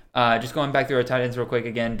week. Just going back through our tight ends real quick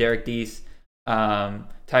again: Derek Deese,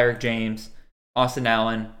 Tyreek James, Austin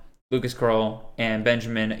Allen, Lucas Kroll, and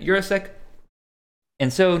Benjamin Urosek.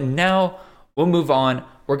 And so now we'll move on.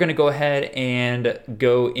 We're going to go ahead and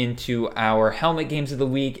go into our helmet games of the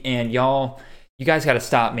week. And you guys got to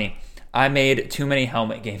stop me. I made too many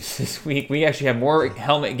helmet games this week. We actually have more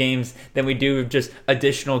helmet games than we do just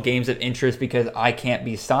additional games of interest because I can't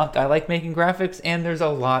be stopped. I like making graphics, and there was a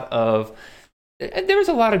lot of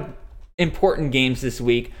important games this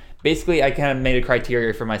week. Basically, I kind of made a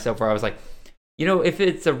criteria for myself where I was like, if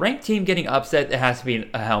it's a ranked team getting upset, it has to be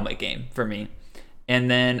a helmet game for me.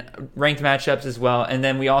 And then ranked matchups as well. And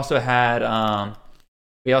then we also had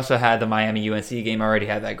the Miami UNC game. I already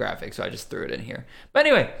had that graphic, so I just threw it in here. But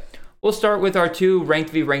anyway, we'll start with our 2 ranked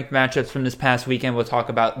v ranked matchups from this past weekend. We'll talk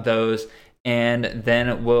about those, and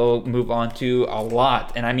then we'll move on to a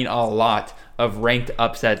lot, and I mean a lot, of ranked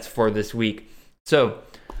upsets for this week. So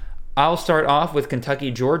I'll start off with Kentucky,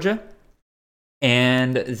 Georgia,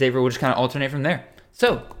 and Xavier will just kind of alternate from there.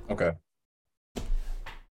 So, okay.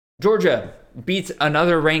 Georgia beats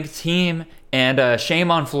another ranked team And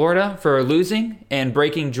shame on Florida for losing and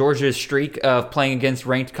breaking Georgia's streak of playing against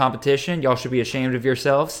ranked competition. Y'all should be ashamed of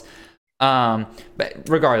yourselves. But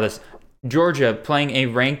regardless, Georgia playing a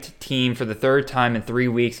ranked team for the third time in 3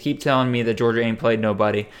 weeks. Keep telling me that Georgia ain't played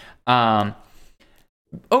nobody.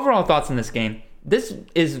 Overall thoughts on this game. This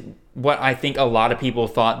is what I think a lot of people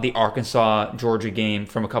thought the Arkansas-Georgia game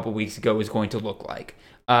from a couple weeks ago was going to look like.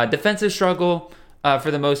 Defensive struggle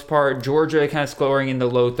for the most part. Georgia kind of scoring in the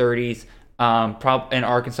low 30s. And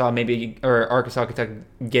Arkansas Kentucky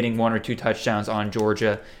getting 1 or 2 touchdowns on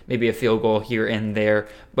Georgia, maybe a field goal here and there.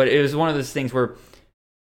 But it was one of those things where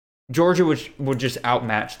Georgia would just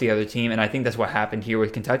outmatch the other team, and I think that's what happened here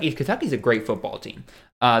with Kentucky. Kentucky's a great football team.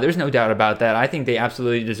 There's no doubt about that. I think they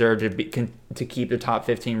absolutely deserve to keep the top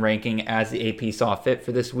 15 ranking as the AP saw fit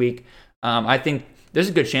for this week. I think there's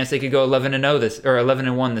a good chance they could go 11-0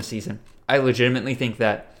 11-1 this season. I legitimately think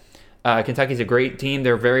that. Kentucky's a great team.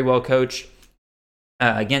 They're very well coached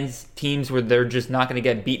against teams where they're just not going to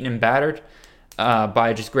get beaten and battered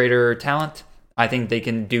by just greater talent. I think they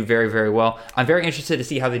can do very, very well. I'm very interested to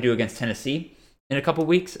see how they do against Tennessee in a couple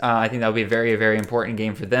weeks. I think that'll be a very, very important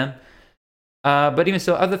game for them. But even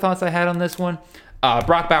so, other thoughts I had on this one.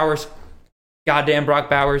 Brock Bowers. Goddamn Brock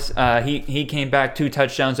Bowers. He came back 2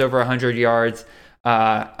 touchdowns over 100 yards.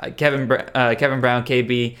 Kevin Brown,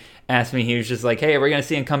 KB, asked me, he was just like, hey, we're going to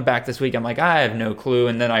see him come back this week. I'm like, I have no clue.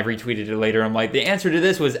 And then I retweeted it later. I'm like, the answer to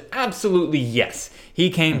this was absolutely yes. He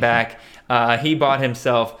came back. He bought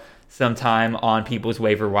himself some time on people's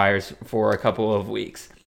waiver wires for a couple of weeks.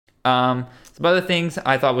 Some other things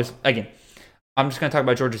I thought was, again, I'm just going to talk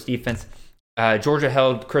about Georgia's defense. Georgia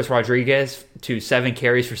held Chris Rodriguez to 7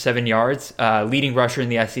 carries for 7 yards, leading rusher in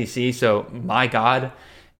the SEC. So, my God.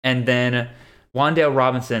 And then Wan'Dale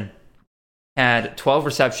Robinson had 12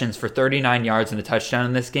 receptions for 39 yards and a touchdown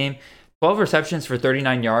in this game. 12 receptions for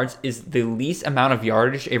 39 yards is the least amount of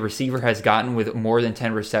yardage a receiver has gotten with more than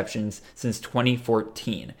 10 receptions since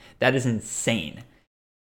 2014. That is insane.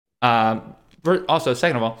 Also,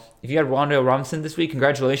 second of all, if you had Wan'Dale Robinson this week,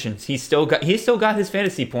 congratulations. He still got his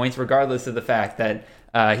fantasy points regardless of the fact that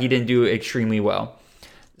he didn't do extremely well.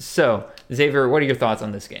 So, Xavier, what are your thoughts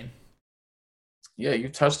on this game? Yeah, you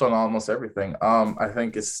touched on almost everything. I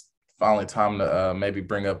think it's finally time to maybe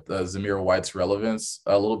bring up Zamir White's relevance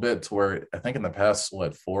a little bit to where I think in the past,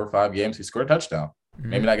 4 or 5 games, he scored a touchdown. Mm-hmm.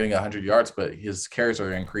 Maybe not getting 100 yards, but his carries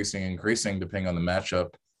are increasing depending on the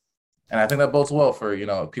matchup. And I think that bodes well for,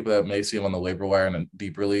 people that may see him on the waiver wire in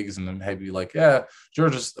deeper leagues and then maybe like, yeah,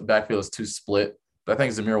 Georgia's backfield is too split. But I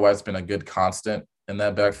think Zamir White's been a good constant in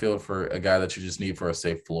that backfield for a guy that you just need for a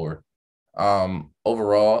safe floor.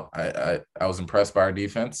 Overall, I was impressed by our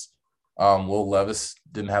defense. Will Levis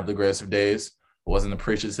didn't have the greatest of days. Wasn't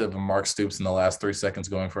appreciative of Mark Stoops in the last 3 seconds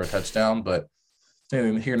going for a touchdown, but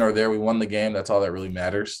here nor there, we won the game. That's all that really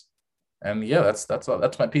matters. And yeah,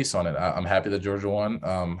 that's my piece on it. I'm happy that Georgia won.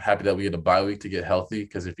 Happy that we had a bye week to get healthy,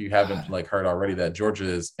 because if you haven't heard already that Georgia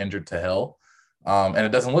is injured to hell, and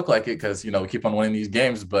it doesn't look like it because we keep on winning these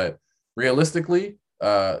games, but realistically,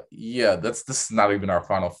 this is not even our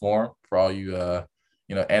final form for all you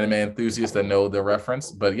anime enthusiasts that know the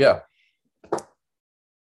reference. But yeah,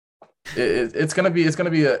 it's gonna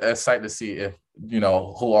be a sight to see if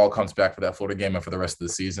who all comes back for that Florida game and for the rest of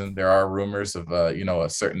the season. There are rumors of a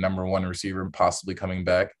certain number 1 receiver possibly coming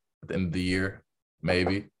back at the end of the year,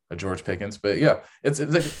 maybe a George Pickens. But yeah, it's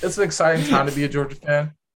an exciting time to be a Georgia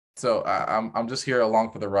fan. So I'm just here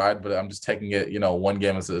along for the ride, but I'm just taking it one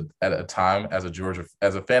game at a time as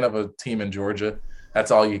a fan of a team in Georgia.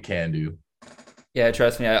 That's all you can do. Yeah,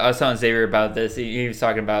 trust me. I was telling Xavier about this. He was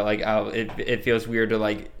talking about how it feels weird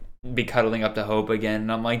to be cuddling up to hope again.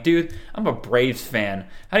 And I'm like, dude, I'm a Braves fan.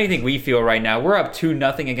 How do you think we feel right now? We're up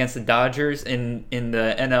 2-0 against the Dodgers in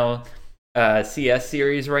the NLCS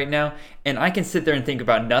series right now, and I can sit there and think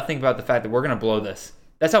about nothing about the fact that we're gonna blow this.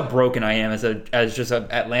 That's how broken I am as just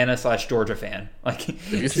an Atlanta/Georgia fan.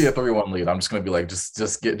 If you see a 3-1 lead, I'm just gonna be like,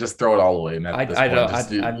 just throw it all away. And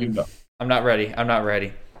I'm not ready. I'm not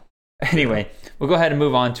ready. Anyway, we'll go ahead and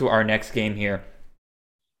move on to our next game here.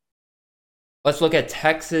 Let's look at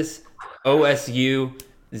Texas, OSU,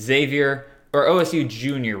 Xavier, or OSU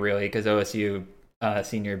Junior, really, because OSU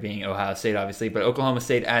Senior being Ohio State, obviously, but Oklahoma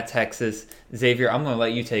State at Texas. Xavier, I'm going to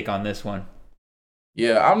let you take on this one.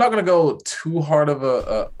 Yeah, I'm not going to go too hard of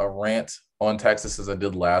a rant on Texas as I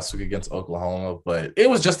did last week against Oklahoma, but it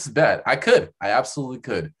was just as bad. I absolutely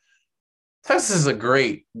could. Texas is a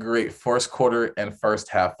great, great first quarter and first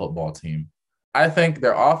half football team. I think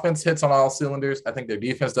their offense hits on all cylinders. I think their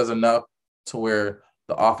defense does enough to where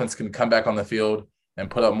the offense can come back on the field and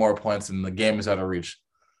put up more points and the game is out of reach.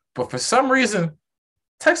 But for some reason,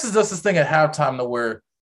 Texas does this thing at halftime to where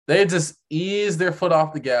they just ease their foot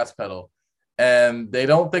off the gas pedal, and they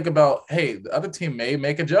don't think about, hey, the other team may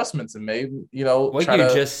make adjustments and may, what try you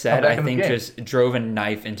to just said, come back I in the think game. just drove a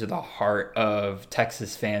knife into the heart of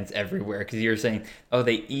Texas fans everywhere, because you're saying, oh,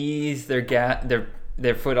 they ease their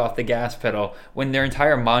foot off the gas pedal when their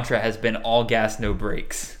entire mantra has been all gas, no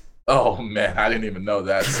brakes. Oh man, I didn't even know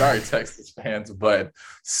that. Sorry, Texas fans, but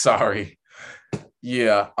sorry.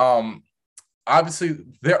 Yeah. Obviously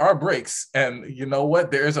there are breaks, and you know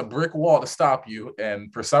what? There is a brick wall to stop you,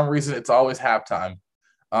 and for some reason it's always halftime.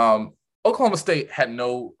 Oklahoma State had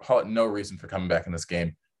no reason for coming back in this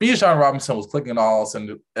game. Bijan Robinson was clicking on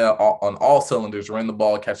all cylinders, running the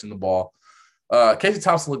ball, catching the ball. Casey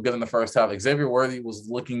Thompson looked good in the first half. Xavier Worthy was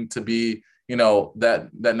looking to be, that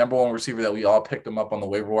number one receiver that we all picked him up on the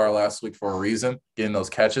waiver wire last week for a reason, getting those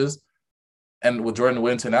catches. And with Jordan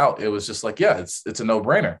Whittington out, it was just like, yeah, it's a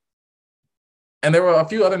no-brainer. And there were a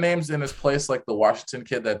few other names in his place, like the Washington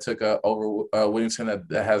kid that took over Whittington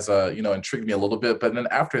that has, intrigued me a little bit. But then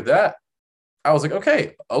after that, I was like,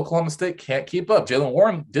 okay, Oklahoma State can't keep up. Jaylen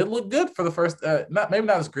Warren did look good for the first, maybe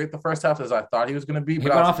not as great the first half as I thought he was going to be. He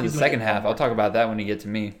but went off in the second half. I'll talk about that when you get to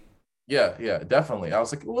me. Yeah, definitely. I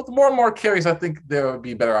was like, with more and more carries, I think there would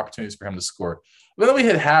be better opportunities for him to score. But then we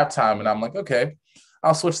hit halftime, and I'm like, okay,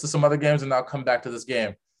 I'll switch to some other games, and I'll come back to this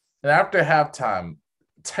game. And after halftime,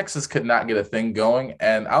 Texas could not get a thing going.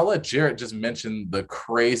 And I'll let Jarrett just mention the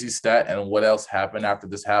crazy stat and what else happened after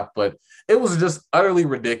this half. But it was just utterly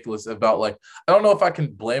ridiculous about, like, I don't know if I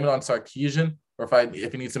can blame it on Sarkisian or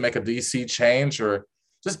if he needs to make a DC change or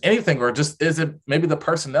just anything, or just is it maybe the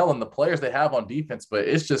personnel and the players they have on defense, but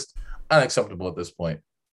it's just unacceptable at this point.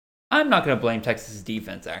 I'm not going to blame Texas'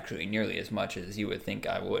 defense actually nearly as much as you would think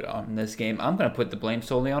I would on this game. I'm going to put the blame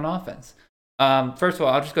solely on offense. First of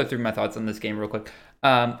all, I'll just go through my thoughts on this game real quick.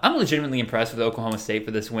 I'm legitimately impressed with Oklahoma State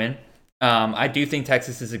for this win. I do think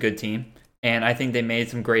Texas is a good team, and I think they made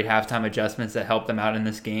some great halftime adjustments that helped them out in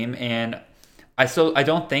this game. And I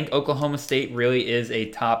don't think Oklahoma State really is a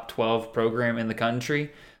top 12 program in the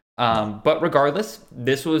country. But regardless,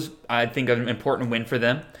 this was, I think, an important win for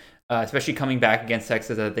them, especially coming back against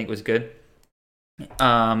Texas, I think was good. You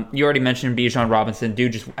already mentioned Bijan Robinson.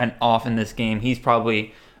 Dude just went off in this game. He's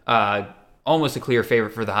probably almost a clear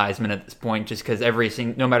favorite for the Heisman at this point, just because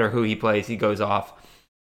no matter who he plays, he goes off.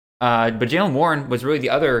 But Jaylen Warren was really the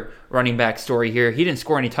other running back story here. He didn't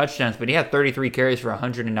score any touchdowns, but he had 33 carries for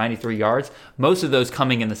 193 yards, most of those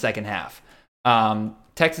coming in the second half.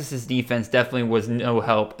 Texas's defense definitely was no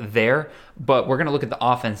help there, but we're going to look at the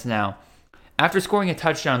offense now. After scoring a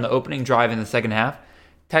touchdown on the opening drive in the second half,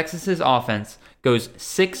 Texas's offense goes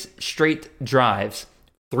 6 straight drives,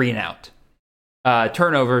 3 and out.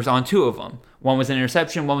 Turnovers on 2 of them. One was an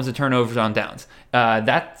interception, one was a turnovers on downs.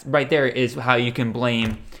 That right there is how you can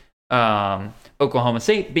blame Oklahoma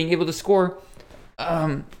State being able to score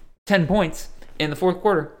 10 points in the fourth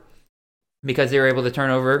quarter, because they were able to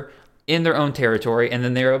turn over in their own territory, and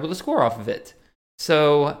then they were able to score off of it.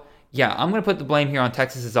 So, yeah, I'm going to put the blame here on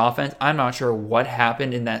Texas's offense. I'm not sure what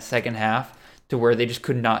happened in that second half to where they just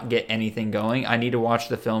could not get anything going. I need to watch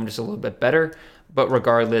the film just a little bit better. But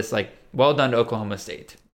regardless, well done to Oklahoma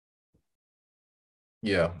State.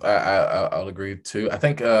 Yeah, I'll agree too. I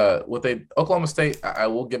think with Oklahoma State, I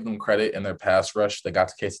will give them credit in their pass rush. They got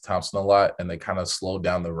to Casey Thompson a lot, and they kind of slowed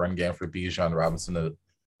down the run game for Bijan Robinson to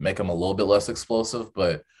make him a little bit less explosive.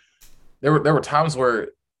 But there were times where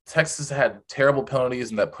Texas had terrible penalties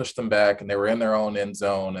and that pushed them back, and they were in their own end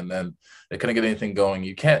zone, and then they couldn't get anything going.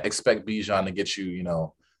 You can't expect Bijan to get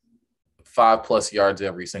you, 5+ yards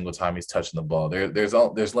every single time he's touching the ball.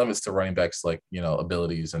 There's limits to running backs,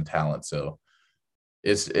 abilities and talent. So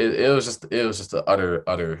it was just an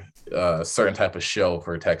utter certain type of show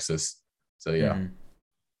for Texas. So yeah. Mm-hmm.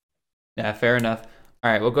 Yeah, fair enough.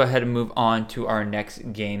 All right, we'll go ahead and move on to our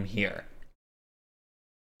next game here.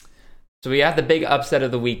 So we have the big upset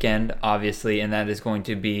of the weekend, obviously, and that is going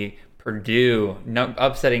to be Purdue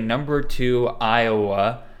upsetting number 2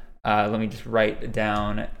 Iowa. Let me just write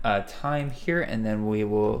down time here, and then we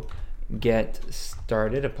will get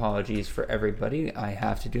started. Apologies for everybody. I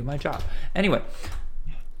have to do my job. Anyway,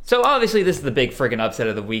 so obviously this is the big friggin' upset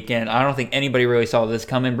of the weekend. I don't think anybody really saw this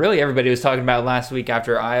coming. Really, everybody was talking about last week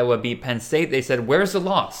after Iowa beat Penn State. They said, where's the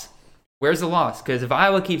loss? Where's the loss? Because if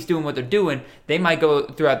Iowa keeps doing what they're doing, they might go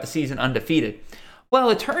throughout the season undefeated.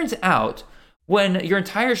 Well, it turns out when your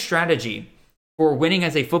entire strategy for winning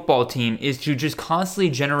as a football team is to just constantly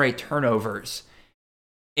generate turnovers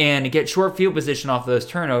and get short field position off those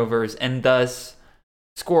turnovers, and thus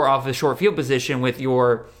score off the short field position with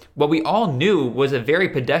your, what we all knew was a very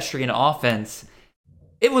pedestrian offense,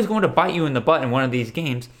 it was going to bite you in the butt in one of these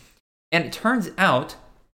games. And it turns out,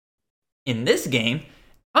 in this game,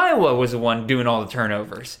 Iowa was the one doing all the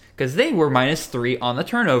turnovers because they were -3 on the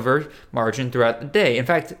turnover margin throughout the day. In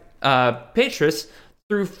fact, Petrus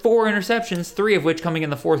threw 4 interceptions, 3 of which coming in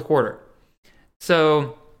the fourth quarter.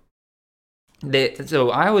 So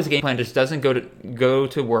Iowa's game plan just doesn't go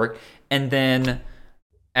to work. And then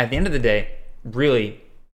at the end of the day, really,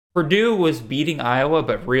 Purdue was beating Iowa,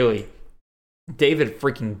 but really, David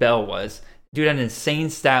freaking Bell was. Dude had an insane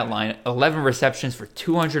stat line, 11 receptions for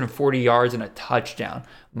 240 yards and a touchdown.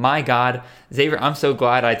 My God, Xavier, I'm so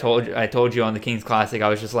glad I told you on the Kings Classic. I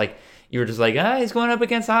was just like, you were just like, he's going up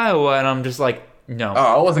against Iowa, and I'm just like, no.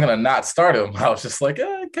 Oh, I wasn't gonna not start him. I was just like,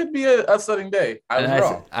 it could be a upsetting day. I was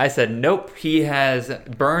wrong. I said, nope. He has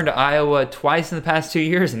burned Iowa twice in the past 2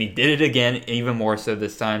 years, and he did it again, even more so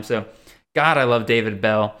this time. So, God, I love David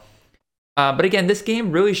Bell. But again, this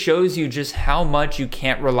game really shows you just how much you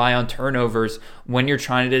can't rely on turnovers when you're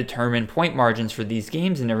trying to determine point margins for these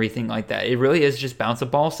games and everything like that. It really is just bounce a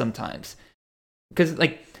ball sometimes. Because,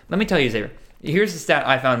 let me tell you, Xavier, here's the stat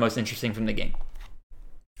I found most interesting from the game.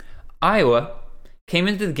 Iowa came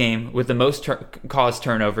into the game with the most caused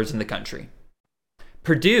turnovers in the country.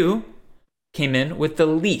 Purdue came in with the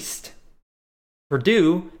least.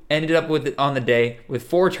 Purdue ended up on the day with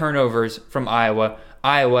 4 turnovers from Iowa.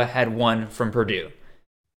 Iowa had 1 from Purdue.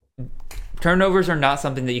 Turnovers are not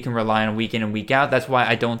something that you can rely on week in and week out. That's why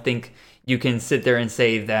I don't think you can sit there and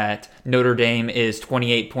say that Notre Dame is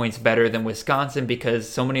 28 points better than Wisconsin because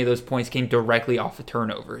so many of those points came directly off of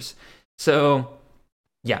turnovers. So,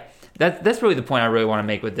 yeah, that's really the point I really want to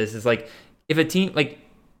make with this is if a team,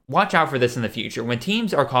 watch out for this in the future. When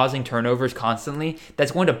teams are causing turnovers constantly,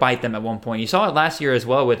 that's going to bite them at one point. You saw it last year as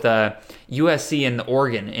well with USC and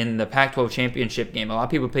Oregon in the Pac-12 championship game. A lot of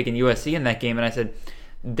people picking USC in that game, and I said,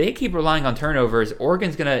 they keep relying on turnovers.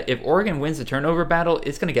 If Oregon wins the turnover battle,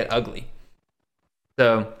 it's going to get ugly.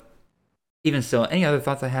 So, even still, any other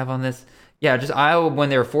thoughts I have on this? Yeah, just Iowa, when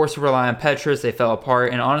they were forced to rely on Petrus, they fell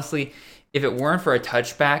apart. And honestly, if it weren't for a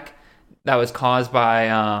touchback that was caused by,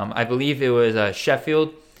 I believe it was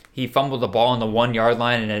Sheffield, he fumbled the ball on the 1-yard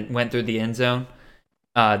line and it went through the end zone.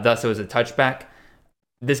 Thus, it was a touchback.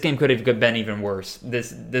 This game could have been even worse.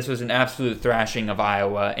 This was an absolute thrashing of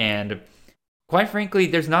Iowa, and quite frankly,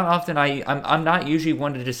 there's not often I'm not usually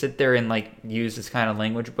one to just sit there and use this kind of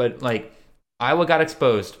language, but Iowa got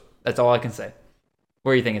exposed. That's all I can say.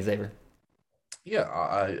 What are you thinking, Xavier? Yeah,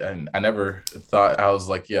 I never thought, I was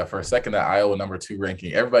like, yeah, for a second that Iowa number 2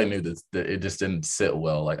 ranking, everybody knew that it just didn't sit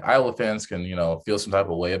well. Iowa fans can, feel some type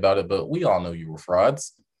of way about it, but we all know you were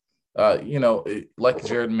frauds. Like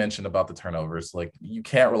Jared mentioned about the turnovers, you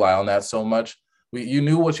can't rely on that so much. You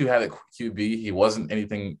knew what you had at QB. He wasn't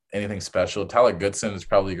anything special. Tyler Goodson is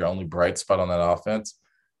probably your only bright spot on that offense.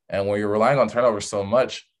 And when you're relying on turnovers so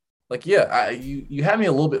much, you had me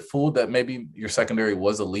a little bit fooled that maybe your secondary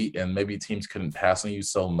was elite and maybe teams couldn't pass on you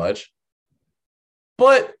so much.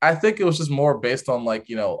 But I think it was just more based on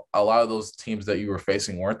a lot of those teams that you were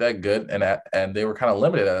facing weren't that good and they were kind of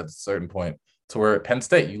limited at a certain point to where at Penn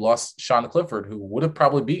State you lost Sean Clifford, who would have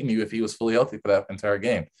probably beaten you if he was fully healthy for that entire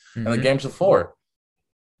game. Mm-hmm. And the games before,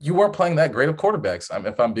 you weren't playing that great of quarterbacks.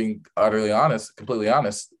 If I'm being completely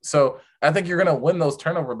honest. So I think you're going to win those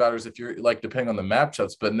turnover battles if you're depending on the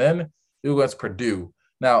matchups. But then it was Purdue.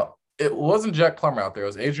 Now it wasn't Jack Plummer out there. It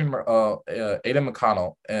was Aiden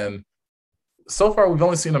McConnell. And so far we've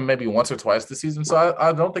only seen him maybe once or twice this season. So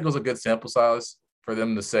I don't think it was a good sample size for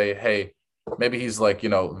them to say, hey, maybe he's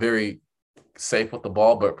very safe with the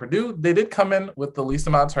ball. But Purdue, they did come in with the least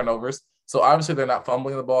amount of turnovers. So obviously they're not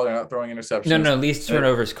fumbling the ball, they're not throwing interceptions. No, least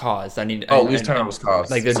turnovers caused. Least turnovers caused.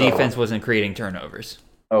 The defense wasn't creating turnovers.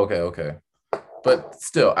 Okay. But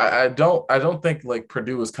still, I don't think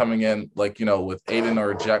Purdue was coming in with Aiden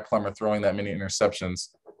or Jack Plummer throwing that many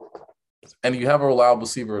interceptions. And you have a reliable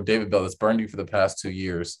receiver of David Bell that's burned you for the past 2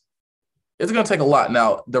 years. It's going to take a lot.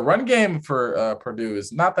 Now, the run game for Purdue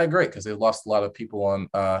is not that great because they lost a lot of people in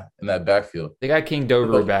that backfield. They got King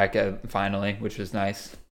Dover back finally, which was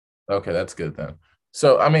nice. Okay, that's good then.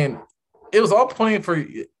 So, it was all pointing for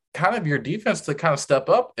kind of your defense to kind of step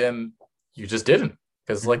up, and you just didn't.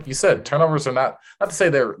 Because, like you said, turnovers are not to say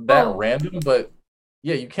they're that random, but,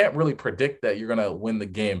 yeah, you can't really predict that you're going to win the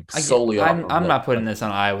game solely I'm not putting this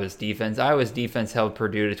on Iowa's defense. Iowa's defense held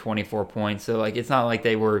Purdue to 24 points, so, it's not like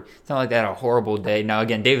they had a horrible day. Now,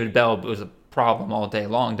 again, David Bell was a problem all day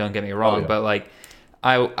long, don't get me wrong, but,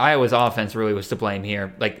 Iowa's offense really was to blame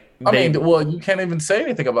here. You can't even say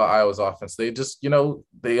anything about Iowa's offense. They just,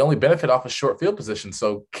 they only benefit off of short field position.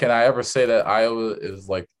 So can I ever say that Iowa is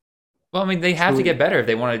Well, they have to get better if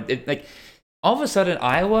they want to. all of a sudden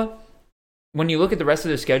Iowa, when you look at the rest of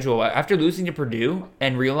their schedule, after losing to Purdue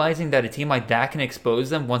and realizing that a team like that can expose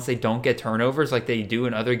them once they don't get turnovers like they do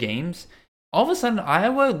in other games, all of a sudden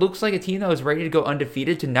Iowa looks like a team that was ready to go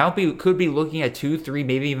undefeated to now could be looking at 2, 3,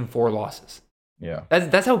 maybe even 4 losses. Yeah.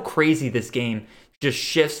 That's how crazy this game just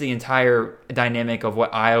shifts the entire dynamic of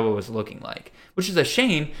what Iowa was looking like, which is a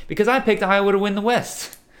shame because I picked Iowa to win the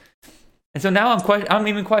West. And so now I'm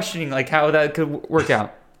even questioning like how that could work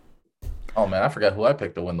out. Oh, man, I forgot who I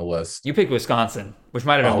picked to win the West. You picked Wisconsin, which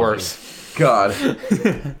might have been worse. God.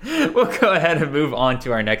 We'll go ahead and move on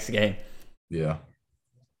to our next game. Yeah.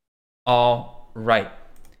 All right.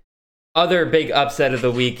 Other big upset of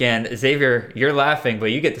the weekend. Xavier, you're laughing,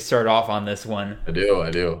 but you get to start off on this one. I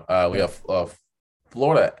do. We have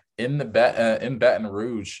Florida in Baton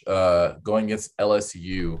Rouge going against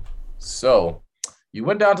LSU. So you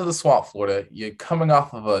went down to the swamp, Florida. You're coming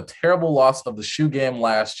off of a terrible loss of the shoe game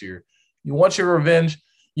last year. You want your revenge.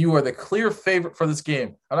 You are the clear favorite for this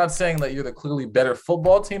game. I'm not saying that you're the clearly better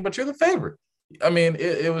football team, but you're the favorite. I mean,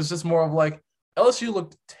 it was just more of like LSU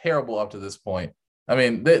looked terrible up to this point. I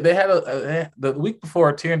mean, they had the week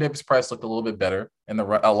before, Tyrion Davis-Price looked a little bit better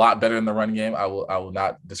a lot better in the run game. I will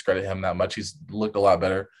not discredit him that much. He's looked a lot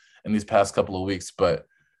better in these past couple of weeks. But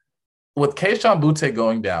with Kayshon Boutte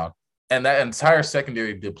going down and that entire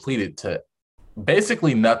secondary depleted to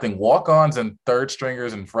basically nothing, walk-ons and third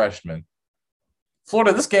stringers and freshmen,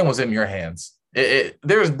 Florida, this game was in your hands.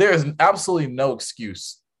 There's absolutely no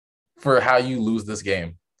excuse for how you lose this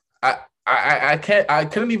game. I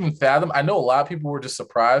couldn't even fathom. I know a lot of people were just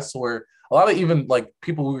surprised, where a lot of even like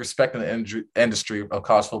people we respect in the industry of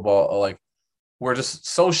college football like were just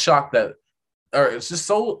so shocked that, or it's just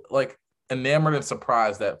so like enamored and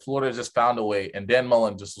surprised that Florida just found a way, and Dan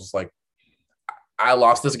Mullen just was like, I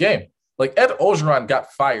lost this game. Like Ed Orgeron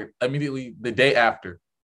got fired immediately the day after.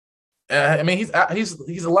 I mean,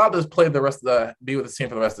 he's allowed to play be with the team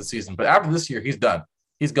for the rest of the season, but after this year, he's done.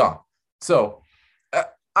 He's gone. So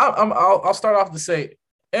I'll start off to say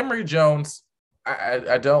Emory Jones.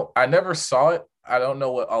 I never saw it. I don't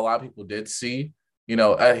know what a lot of people did see. You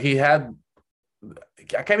know, he had,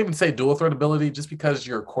 I can't even say dual threat ability just because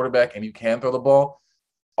you're a quarterback and you can throw the ball.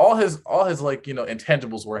 All his like, you know,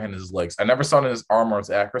 intangibles were in his legs. I never saw it in his arm or his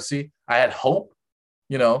accuracy. I had hope,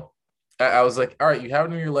 you know. I was like, all right, you have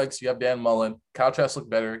it in your legs. You have Dan Mullen. Kyle Trask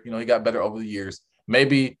looked better. You know, he got better over the years.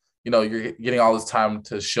 Maybe, you know, you're getting all this time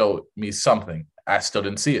to show me something. I still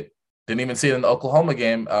didn't see it. Didn't even see it in the Oklahoma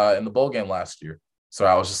game, in the bowl game last year. So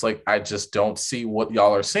I was just like, I just don't see what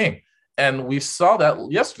y'all are seeing. And we saw that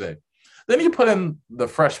yesterday. Then you put in the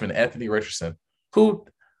freshman, Anthony Richardson, who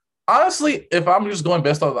honestly, if I'm just going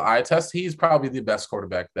based on the eye test, he's probably the best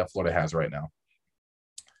quarterback that Florida has right now.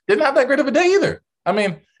 Didn't have that great of a day either. I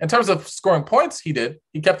mean, in terms of scoring points, he did.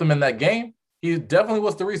 He kept them in that game. He definitely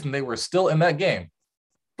was the reason they were still in that game.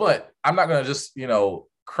 But I'm not going to just, you know,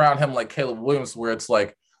 crown him like Caleb Williams, where it's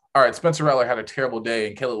like, all right, Spencer Rattler had a terrible day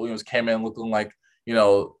and Caleb Williams came in looking like, you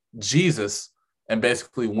know, Jesus and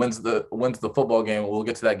basically wins the football game. We'll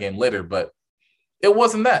get to that game later, but it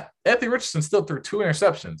wasn't that. Anthony Richardson still threw 2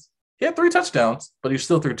 interceptions. He had 3 touchdowns, but he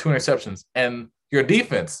still threw 2 interceptions. And your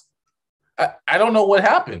defense, I don't know what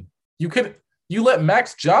happened. You let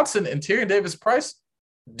Max Johnson and Tyrion Davis-Price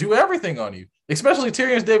do everything on you, especially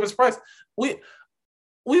Tyrion Davis-Price.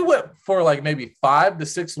 We went for like maybe 5 to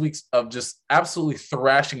 6 weeks of just absolutely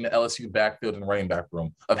thrashing the LSU backfield and running back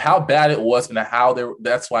room of how bad it was and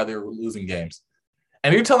that's why they were losing games.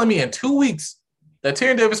 And you're telling me in 2 weeks that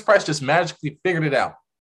Tyrion Davis-Price just magically figured it out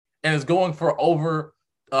and is going for over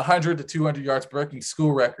 100 to 200 yards, breaking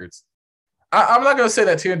school records. I'm not going to say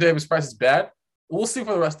that Tyrion Davis-Price is bad. We'll see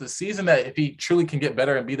for the rest of the season that if he truly can get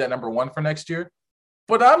better and be that number 1 for next year.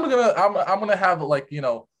 But I'm gonna have like, you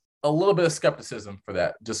know, a little bit of skepticism for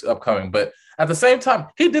that just upcoming. But at the same time,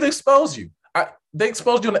 he did expose you. They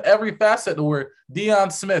exposed you in every facet to where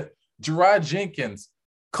Deion Smith, Gerard Jenkins,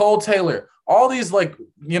 Cole Taylor, all these, like,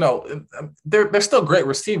 you know, they're still great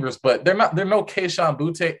receivers, but they're no Kayshon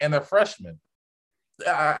Boutte and they're freshmen.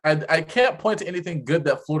 I can't point to anything good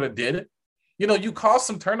that Florida did. You know, you caused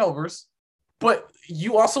some turnovers, but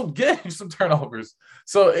you also gave some turnovers.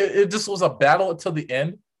 So it just was a battle until the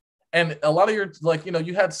end. And a lot of your, like, you know,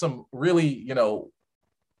 you had some really, you know,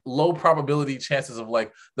 low probability chances of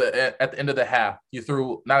like at the end of the half, you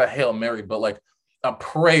threw not a Hail Mary, but like a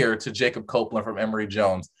prayer to Jacob Copeland from Emory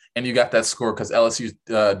Jones. And you got that score because LSU's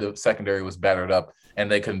the secondary was battered up and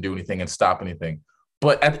they couldn't do anything and stop anything.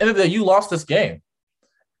 But at the end of the day, you lost this game.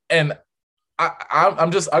 And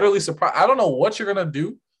I'm just utterly surprised. I don't know what you're going to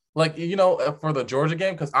do, like, you know, for the Georgia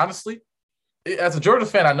game, because honestly, as a Georgia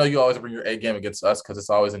fan, I know you always bring your A game against us because it's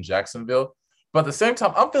always in Jacksonville. But at the same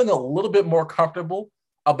time, I'm feeling a little bit more comfortable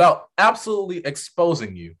about absolutely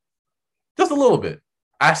exposing you. Just a little bit.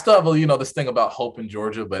 I still have this thing about hope in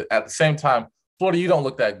Georgia, but at the same time, Florida, you don't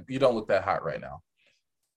look that hot right now.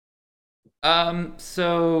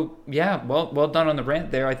 So yeah, well done on the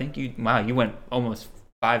rant there. I think you went almost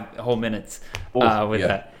 5 whole minutes with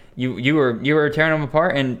that. You were tearing them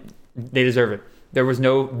apart, and they deserve it. There was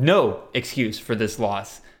no excuse for this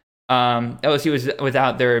loss. LSU was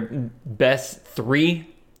without their best three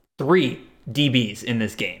DBs in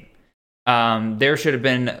this game. There should have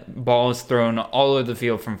been balls thrown all over the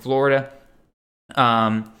field from Florida.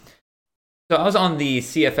 So I was on the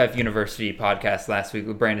CFF University podcast last week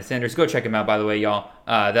with Brandon Sanders. Go check him out, by the way, y'all.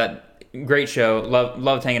 That great show.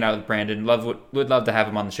 Loved hanging out with Brandon. Would love to have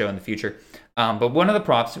him on the show in the future. But one of the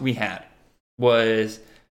props we had was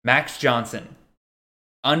Max Johnson,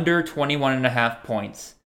 under 21.5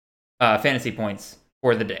 points, fantasy points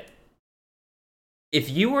for the day. If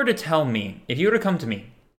you were to come to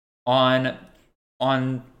me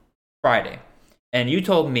on Friday, and you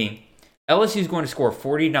told me LSU is going to score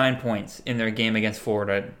 49 points in their game against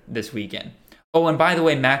Florida this weekend. Oh, and by the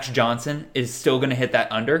way, Max Johnson is still going to hit that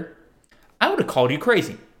under. I would have called you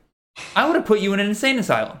crazy. I would have put you in an insane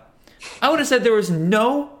asylum. I would have said there was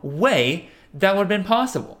no way that would have been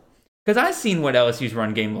possible. Because I've seen what LSU's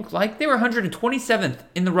run game looked like. They were 127th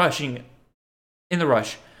in the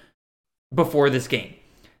rush before this game.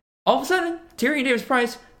 All of a sudden, Tyrion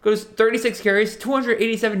Davis-Price goes 36 carries,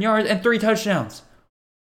 287 yards, and 3 touchdowns.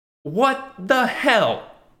 What the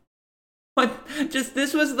hell?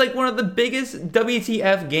 This was like one of the biggest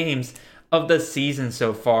WTF games of the season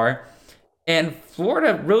so far. And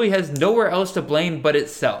Florida really has nowhere else to blame but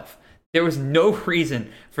itself. There was no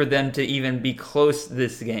reason for them to even be close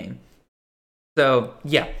this game. So,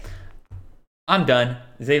 yeah. I'm done.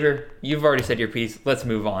 Xavier, you've already said your piece. Let's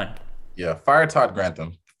move on. Yeah, fire Todd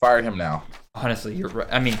Grantham. Fire him now. Honestly, you're right.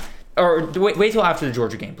 I mean, or wait till after the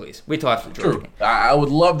Georgia game, please. Wait till after the Georgia game. I would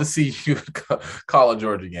love to see you call a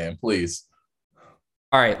Georgia game, please.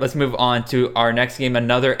 All right, let's move on to our next game.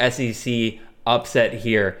 Another SEC upset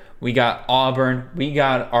here. We got Auburn. We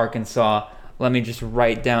got Arkansas. Let me just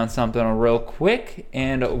write down something real quick,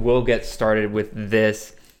 and we'll get started with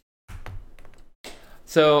this.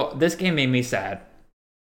 So this game made me sad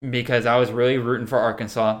because I was really rooting for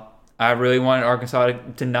Arkansas. I really wanted Arkansas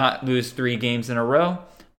to not lose 3 games in a row.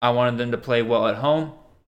 I wanted them to play well at home.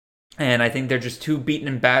 And I think they're just too beaten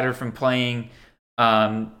and battered from playing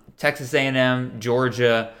Texas A&M,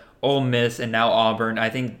 Georgia, Ole Miss, and now Auburn. I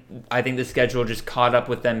think the schedule just caught up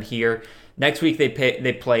with them here. Next week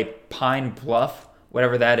they play Pine Bluff,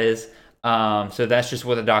 whatever that is. So that's just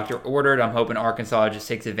what the doctor ordered. I'm hoping Arkansas just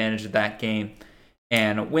takes advantage of that game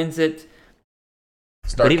and wins it.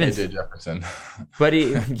 Start KJ Jefferson.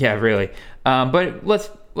 Yeah, really. But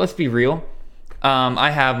let's be real. I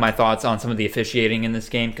have my thoughts on some of the officiating in this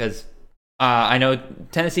game because I know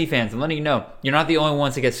Tennessee fans, I'm letting you know, you're not the only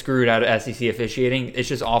ones that get screwed out of SEC officiating. It's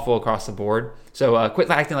just awful across the board. So quit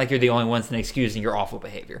acting like you're the only ones and excusing your awful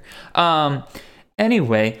behavior.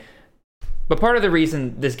 Anyway, but part of the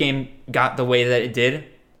reason this game got the way that it did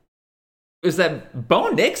was that Bo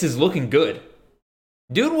Nix is looking good.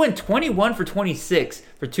 Dude went 21 for 26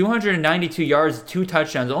 for 292 yards, 2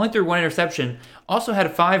 touchdowns, only threw 1 interception. Also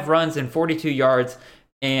had 5 runs and 42 yards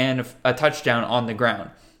and a touchdown on the ground.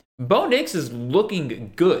 Bo Nix is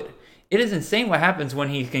looking good. It is insane what happens when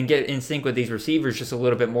he can get in sync with these receivers just a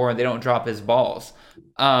little bit more and they don't drop his balls.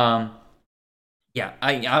 I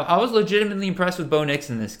was legitimately impressed with Bo Nix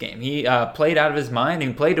in this game. He played out of his mind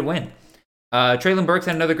and played to win. Traylon Burks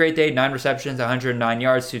had another great day, 9 receptions, 109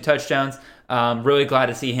 yards, 2 touchdowns. Really glad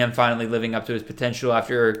to see him finally living up to his potential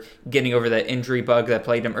after getting over that injury bug that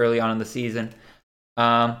plagued him early on in the season.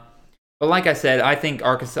 But like I said, I think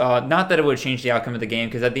Arkansas, not that it would change the outcome of the game,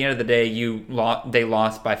 because at the end of the day, they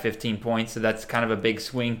lost by 15 points, so that's kind of a big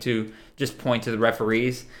swing to just point to the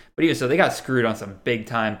referees. But even so, they got screwed on some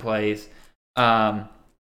big-time plays. And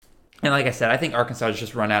like I said, I think Arkansas has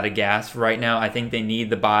just run out of gas right now. I think they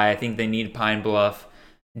need the bye. I think they need Pine Bluff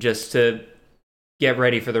just to get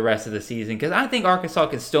ready for the rest of the season, because I think Arkansas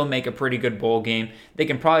can still make a pretty good bowl game. They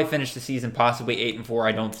can probably finish the season possibly 8-4.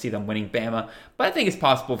 I don't see them winning Bama, but I think it's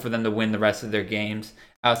possible for them to win the rest of their games.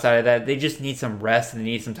 Outside of that, they just need some rest and they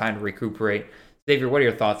need some time to recuperate. Xavier, what are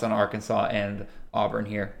your thoughts on Arkansas and Auburn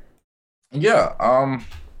here? Yeah,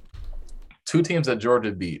 2 teams that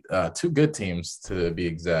Georgia beat, 2 good teams to be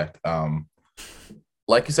exact.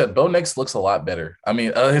 Like you said, Bo Nix looks a lot better. I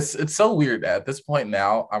mean, it's so weird at this point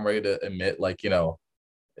now. I'm ready to admit,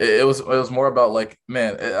 it was more about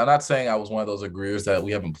man. I'm not saying I was one of those agreeers that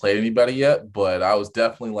we haven't played anybody yet, but I was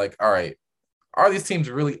definitely like, all right, are these teams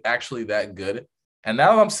really actually that good? And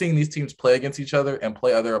now I'm seeing these teams play against each other and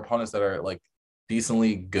play other opponents that are like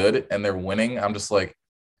decently good and they're winning. I'm just like,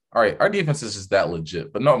 all right, our defense is just that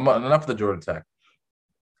legit. But no, enough of the Georgia Tech.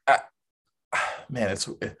 Man, it's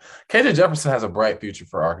KJ Jefferson has a bright future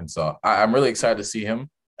for Arkansas. I'm really excited to see him,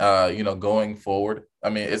 going forward. I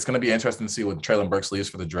mean, it's going to be interesting to see what Traylon Burks leaves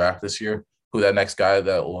for the draft this year, who that next guy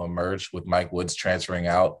that will emerge with Mike Woods transferring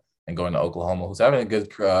out and going to Oklahoma, who's having a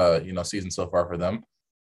good, season so far for them.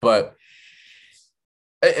 But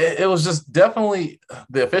it was just definitely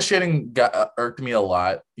the officiating irked me a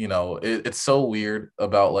lot. It's so weird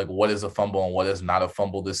about like what is a fumble and what is not a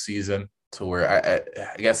fumble this season, to where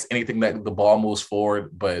I guess anything that the ball moves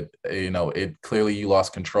forward, but it clearly you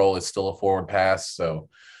lost control. It's still a forward pass, so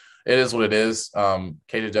it is what it is.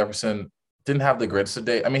 KJ Jefferson didn't have the greatest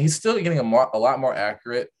today. I mean, he's still getting a lot more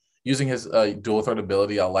accurate using his dual threat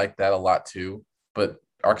ability. I like that a lot too, but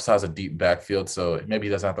Arkansas has a deep backfield, so maybe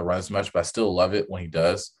he doesn't have to run as much, but I still love it when he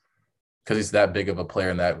does because he's that big of a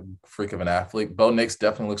player and that freak of an athlete. Bo Nix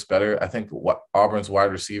definitely looks better. I think Auburn's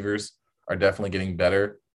wide receivers are definitely getting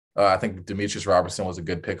better. I think Demetrius Robertson was a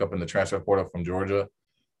good pickup in the transfer portal from Georgia.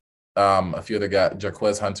 A few other guys,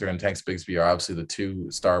 Jarquez Hunter and Tanks Bigsby, are obviously the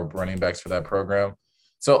 2-star running backs for that program.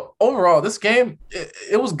 So overall, this game,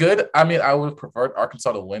 it was good. I mean, I would have preferred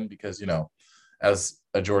Arkansas to win because, as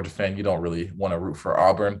a Georgia fan, you don't really want to root for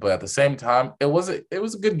Auburn. But at the same time, it was a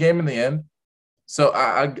good game in the end. So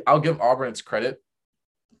I'll give Auburn its credit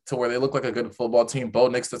to where they look like a good football team. Bo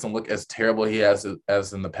Nix doesn't look as terrible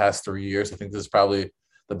as in the past 3 years. I think this is probably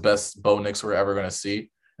the best Bo Nix we're ever going to see.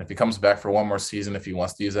 And if he comes back for one more season, if he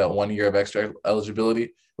wants to use that 1 year of extra eligibility,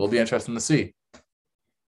 it will be interesting to see.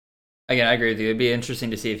 Again, I agree with you. It'd be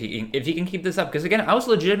interesting to see if he can keep this up. Because again, I was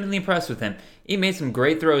legitimately impressed with him. He made some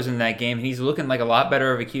great throws in that game. He's looking like a lot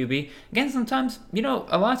better of a QB. Again, sometimes, a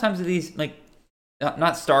lot of times of these, like,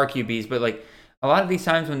 not star QBs, but like a lot of these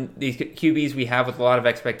times when these QBs we have with a lot of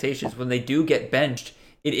expectations, when they do get benched,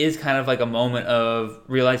 it is kind of like a moment of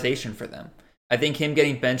realization for them. I think him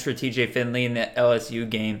getting benched for TJ Finley in the LSU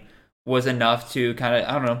game was enough to kind of,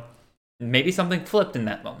 I don't know, maybe something flipped in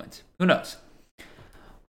that moment. Who knows?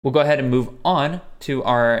 We'll go ahead and move on to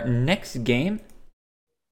our next game.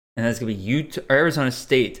 And that's going to be Arizona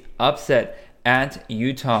State upset at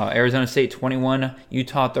Utah. Arizona State 21,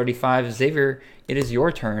 Utah 35. Xavier, it is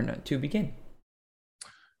your turn to begin.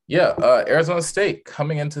 Yeah, Arizona State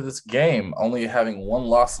coming into this game only having one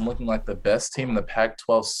loss and looking like the best team in the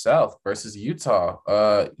Pac-12 South versus Utah.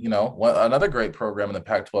 Another great program in the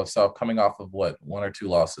Pac-12 South coming off of one or two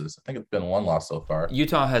losses. I think it's been one loss so far.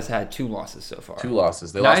 Utah has had 2 losses so far. 2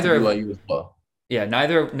 losses. They lost to BYU as well. Yeah,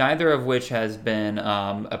 neither of which has been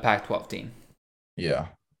a Pac-12 team. Yeah.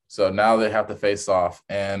 So now they have to face off.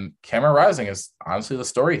 And Cameron Rising is honestly the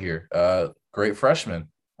story here. Great freshman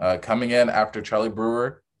coming in after Charlie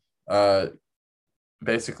Brewer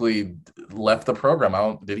basically left the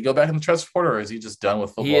program. Did he go back in the transfer portal, or is he just done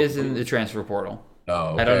with football? He is in the transfer portal.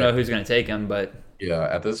 Oh, okay. I don't know who's going to take him, but yeah,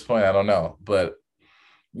 at this point, I don't know. But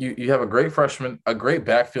you have a great freshman, a great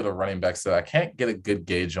backfield of running backs that I can't get a good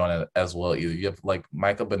gauge on it as well either. You have like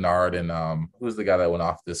Micah Bernard and who's the guy that went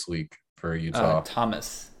off this week for Utah?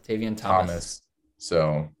 Tavian Thomas.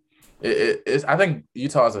 So I think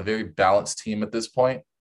Utah is a very balanced team at this point.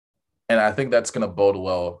 And I think that's going to bode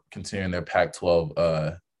well continuing their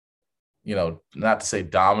Pac-12, not to say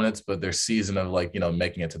dominance, but their season of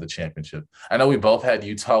making it to the championship. I know we both had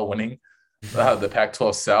Utah winning the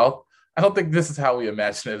Pac-12 South. I don't think this is how we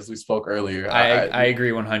imagined it as we spoke earlier. I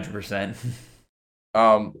agree 100%.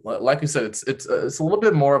 Like we said, it's a little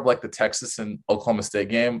bit more of like the Texas and Oklahoma State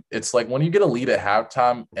game. It's like when you get a lead at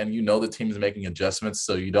halftime and the team is making adjustments,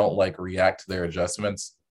 so you don't react to their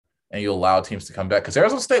adjustments. And you allow teams to come back. Because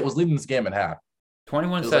Arizona State was leading this game at half.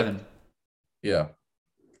 21-7. Yeah.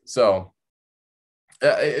 So,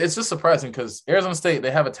 it's just surprising because Arizona State,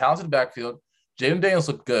 they have a talented backfield. Jaden Daniels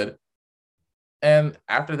looked good. And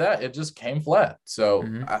after that, it just came flat. So,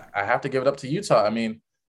 I have to give it up to Utah. I mean,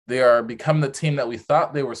 they are becoming the team that we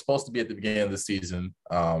thought they were supposed to be at the beginning of the season.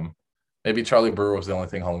 Maybe Charlie Brewer was the only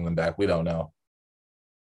thing holding them back. We don't know.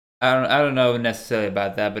 I don't know necessarily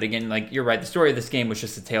about that, but again, you're right. The story of this game was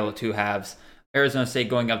just a tale of two halves. Arizona State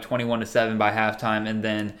going up 21-7 by halftime, and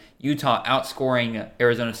then Utah outscoring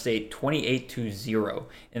Arizona State 28-0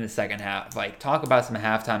 in the second half. Talk about some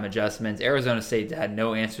halftime adjustments. Arizona State had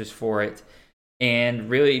no answers for it, and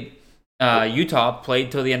really, Utah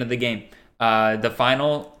played till the end of the game. The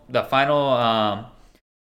final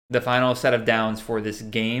set of downs for this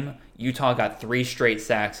game, Utah got 3 straight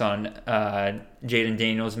sacks on Jaden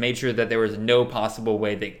Daniels, made sure that there was no possible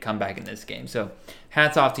way they could come back in this game. So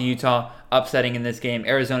hats off to Utah, upsetting in this game.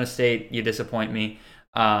 Arizona State, you disappoint me.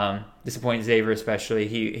 Disappoint Xavier especially.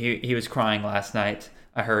 He was crying last night.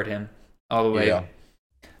 I heard him all the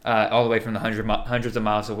way from the hundreds of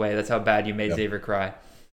miles away. That's how bad you made Xavier cry.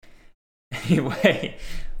 Anyway,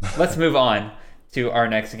 let's move on to our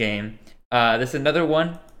next game. This is another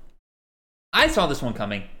one. I saw this one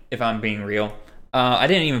coming, if I'm being real. I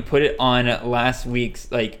didn't even put it on last week's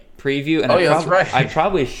preview, and that's right. I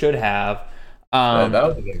probably should have. I would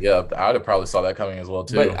have probably saw that coming as well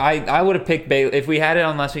too. But I would have picked Baylor if we had it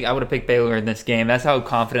on last week. I would have picked Baylor in this game. That's how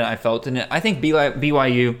confident I felt in it. I think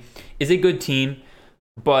BYU is a good team,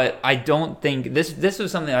 but I don't think this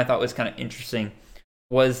was something I thought was kind of interesting.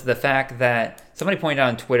 Was the fact that somebody pointed out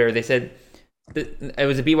on Twitter? They said it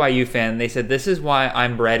was a BYU fan. They said this is why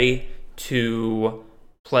I'm ready to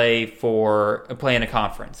play in a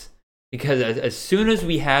conference, because as soon as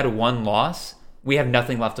we had one loss, we have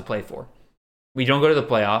nothing left to play for. We don't go to the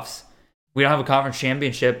playoffs. We don't have a conference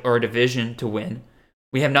championship or a division to win.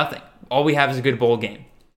 We have nothing. All we have is a good bowl game.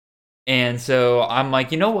 And so I'm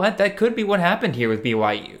like, you know what? That could be what happened here with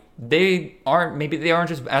BYU. They aren't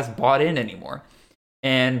just as bought in anymore.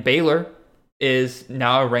 And Baylor is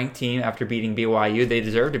now a ranked team after beating BYU. They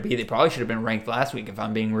deserve to be. They probably should have been ranked last week, if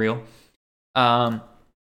I'm being real.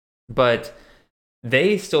 But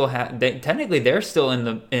they still have. Technically, they're still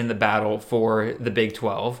in the battle for the Big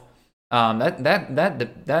 12.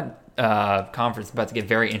 That conference is about to get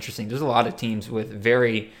very interesting. There's a lot of teams with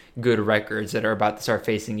very good records that are about to start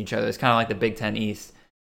facing each other. It's kind of like the Big 10 East.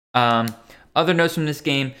 Other notes from this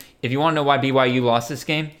game: if you want to know why BYU lost this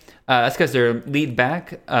game, that's because their lead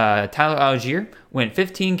back, Tyler Algier, went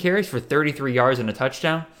 15 carries for 33 yards and a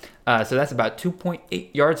touchdown. So that's about 2.8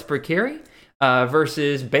 yards per carry.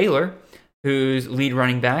 Versus Baylor, whose lead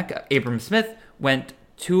running back, Abram Smith, went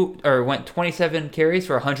 27 carries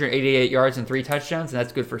for 188 yards and 3 touchdowns, and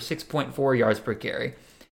that's good for 6.4 yards per carry.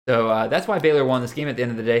 So that's why Baylor won this game at the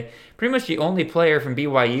end of the day. Pretty much the only player from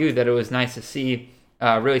BYU that it was nice to see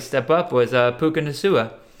really step up was Puka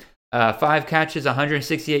Nacua. 5 catches,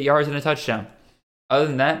 168 yards, and a touchdown. Other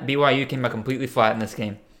than that, BYU came out completely flat in this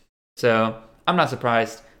game. So I'm not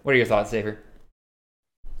surprised. What are your thoughts, Xavier?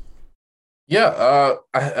 Yeah,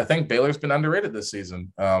 I think Baylor's been underrated this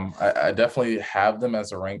season. I definitely have them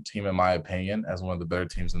as a ranked team, in my opinion, as one of the better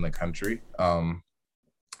teams in the country. Are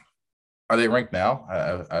they ranked now?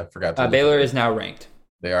 I forgot. Baylor is now ranked.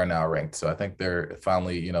 They are now ranked. So I think they're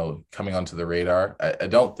finally, coming onto the radar. I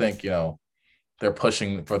don't think, they're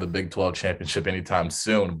pushing for the Big 12 championship anytime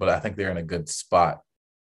soon, but I think they're in a good spot.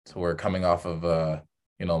 So we're coming off of,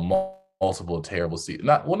 multiple terrible seasons.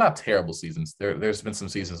 Not terrible seasons. There's been some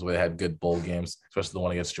seasons where they had good bowl games, especially the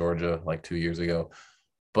one against Georgia like 2 years ago.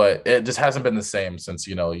 But it just hasn't been the same since,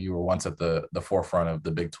 you were once at the forefront of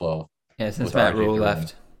the Big 12. Yeah, since Matt Rule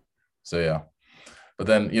left. So, yeah. But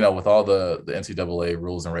then, with all the NCAA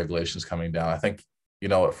rules and regulations coming down, I think,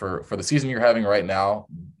 for the season you're having right now,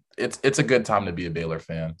 it's a good time to be a Baylor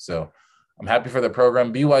fan. So I'm happy for the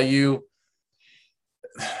program. BYU,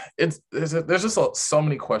 there's just so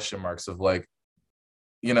many question marks of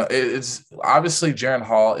it's obviously Jaren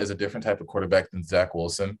Hall is a different type of quarterback than Zach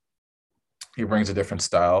Wilson. He brings a different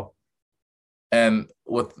style, and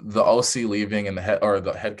with the OC leaving and the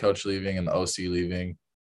head coach leaving and the OC leaving,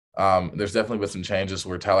 there's definitely been some changes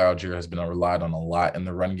where Tyler Algier has been relied on a lot in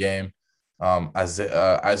the run game.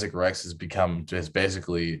 Isaac Rex has become just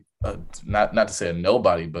basically not to say a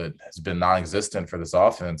nobody, but has been non-existent for this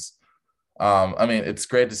offense. It's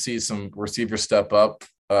great to see some receivers step up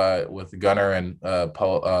with Gunner and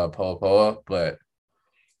Poa, but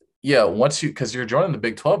yeah, because you're joining the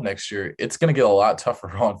Big 12 next year, it's going to get a lot tougher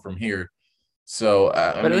on from here. So,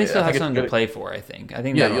 but at least you'll have something to play for. I think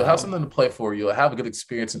you'll have something to play for. You'll have a good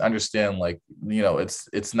experience and understand,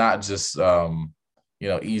 it's not just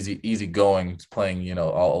easy going playing a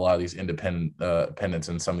lot of these independents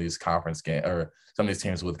in some of these conference games or some of these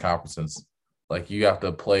teams with conferences. Like you have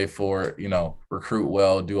to play for, recruit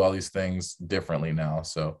well, do all these things differently now.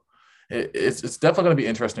 So it's definitely going to be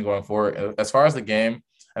interesting going forward. As far as the game,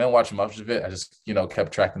 I didn't watch much of it. I just,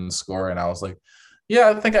 kept tracking the score, and I was like,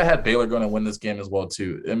 yeah, I think I had Baylor going to win this game as well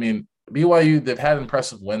too. I mean, BYU, they've had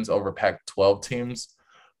impressive wins over Pac-12 teams,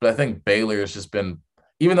 but I think Baylor has just been,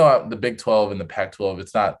 even though the Big 12 and the Pac-12,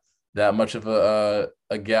 it's not that much of a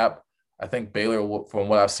gap. I think Baylor, from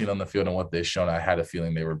what I've seen on the field and what they've shown, I had a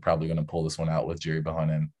feeling they were probably going to pull this one out with Jerry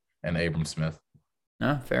Bahun and Abram Smith.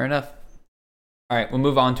 No, fair enough. All right, we'll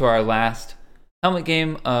move on to our last helmet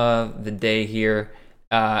game of the day here.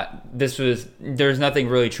 There's nothing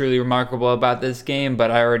really truly remarkable about this game,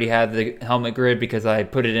 but I already had the helmet grid because I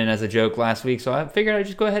put it in as a joke last week, so I figured I'd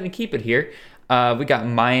just go ahead and keep it here. We got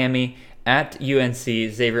Miami at UNC.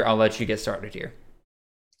 Xavier, I'll let you get started here.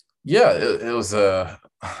 Yeah, it was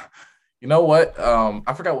you know what?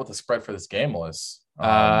 I forgot what the spread for this game was.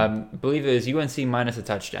 I believe it was UNC minus a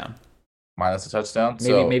touchdown. Minus a touchdown?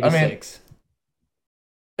 Maybe 6.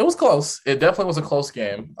 It was close. It definitely was a close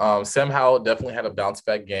game. Sam Howell definitely had a bounce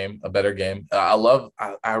back game, a better game.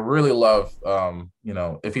 I really love,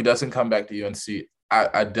 if he doesn't come back to UNC,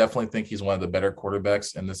 I definitely think he's one of the better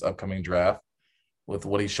quarterbacks in this upcoming draft with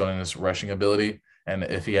what he's shown in his rushing ability. And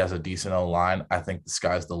if he has a decent O-line, I think the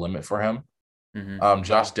sky's the limit for him. Mm-hmm.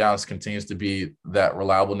 Josh Downs continues to be that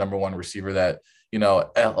reliable number one receiver that, it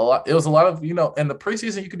was a lot of, in the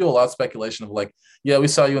preseason, you could do a lot of speculation of like, yeah, we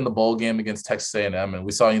saw you in the bowl game against Texas A&M and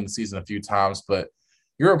we saw you in the season a few times, but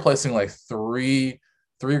you're replacing like two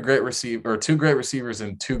great receivers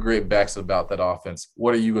and 2 great backs about that offense.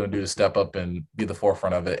 What are you going to do to step up and be the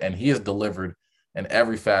forefront of it? And he has delivered in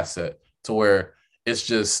every facet to where it's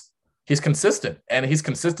just, he's consistent and he's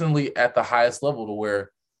consistently at the highest level to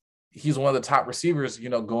where he's one of the top receivers,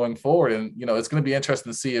 going forward. And, it's going to be interesting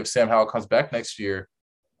to see if Sam Howell comes back next year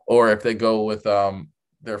or if they go with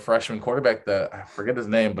their freshman quarterback that I forget his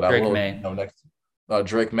name, but Drake I will May. Next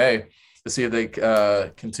Drake May to see if they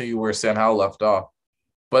continue where Sam Howell left off.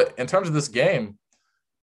 But in terms of this game,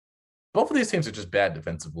 both of these teams are just bad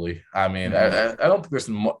defensively. I mean, I don't think there's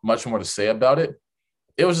much more to say about it.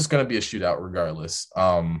 It was just going to be a shootout regardless.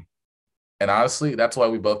 And honestly, that's why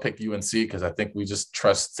we both picked UNC because I think we just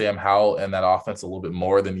trust Sam Howell and that offense a little bit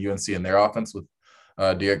more than UNC and their offense with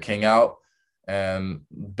Derek King out and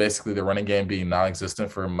basically the running game being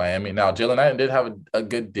non-existent for Miami. Now, Jalen Knighton did have a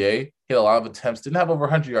good day. He had a lot of attempts. Didn't have over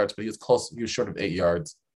 100 yards, but he was close. He was short of 8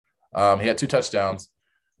 yards. He had 2 touchdowns.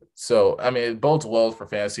 So, I mean, it bodes well for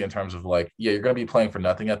fantasy in terms of like, yeah, you're going to be playing for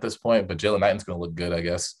nothing at this point, but Jalen Knighton's going to look good, I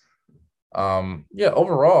guess.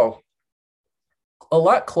 Overall, a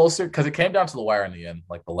lot closer because it came down to the wire in the end,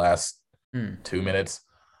 like the last 2 minutes.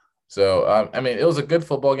 So, it was a good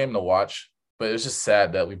football game to watch, but it's just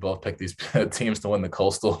sad that we both picked these teams to win the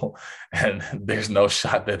Coastal, and there's no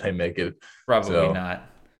shot that they make it. Probably not.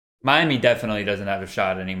 Miami definitely doesn't have a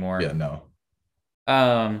shot anymore. Yeah, no.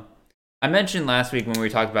 I mentioned last week when we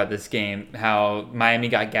talked about this game how Miami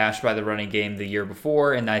got gashed by the running game the year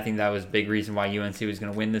before, and I think that was a big reason why UNC was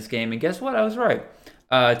going to win this game. And guess what? I was right.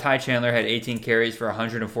 Ty Chandler had 18 carries for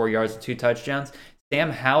 104 yards and 2 touchdowns.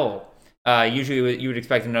 Sam Howell, usually you would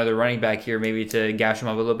expect another running back here maybe to gash him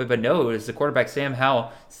up a little bit, but no, it was the quarterback Sam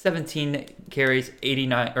Howell, 17 carries,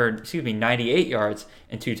 98 yards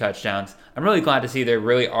and 2 touchdowns. I'm really glad to see they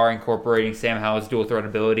really are incorporating Sam Howell's dual threat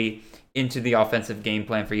ability into the offensive game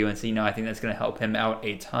plan for UNC. I think that's going to help him out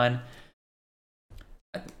a ton.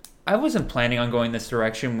 I wasn't planning on going this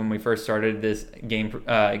direction when we first started this game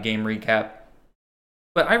recap.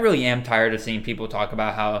 But I really am tired of seeing people talk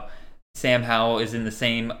about how Sam Howell is in the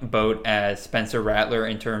same boat as Spencer Rattler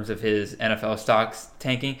in terms of his NFL stocks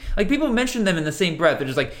tanking. Like, people mention them in the same breath. They're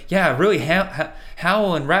just like, yeah, really,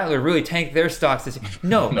 Howell and Rattler really tanked their stocks this year.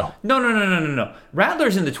 No.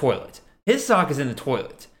 Rattler's in the toilet. His stock is in the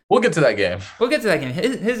toilet. We'll get to that game.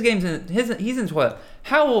 His game's he's in the toilet.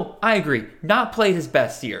 Howell, I agree, not played his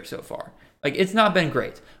best year so far. Like, it's not been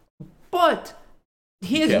great. But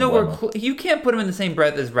he is nowhere. You can't put him in the same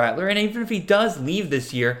breath as Rattler, and even if he does leave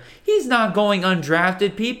this year, he's not going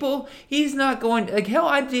undrafted. People, he's not going. Like, hell,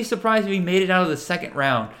 I'd be surprised if he made it out of the second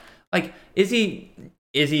round. Like, is he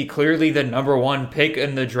clearly the number 1 pick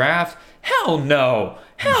in the draft? Hell no.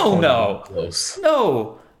 Close.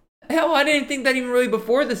 No. Hell, I didn't think that even really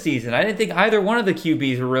before the season. I didn't think either one of the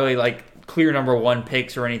QBs were really like clear number 1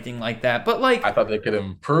 picks or anything like that. But like, I thought they could have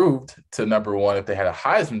improved to number 1 if they had a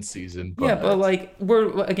Heisman season. But like,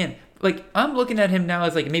 I'm looking at him now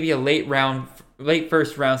as like maybe a late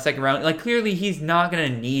first round, second round. Like, clearly he's not going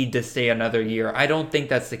to need to stay another year. I don't think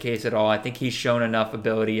that's the case at all. I think he's shown enough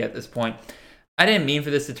ability at this point. I didn't mean for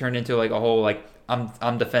this to turn into like a whole like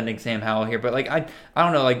I'm defending Sam Howell here, but like I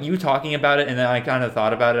don't know, like you talking about it and then I kind of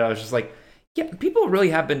thought about it. I was just like, yeah, people really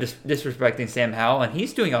have been disrespecting Sam Howell, and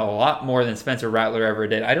he's doing a lot more than Spencer Rattler ever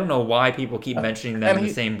did. I don't know why people keep mentioning them in the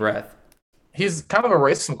same breath. He's kind of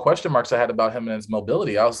erased some question marks I had about him and his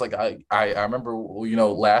mobility. I was like, I remember,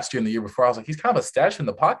 last year and the year before, I was like, he's kind of a stash in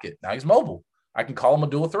the pocket. Now he's mobile. I can call him a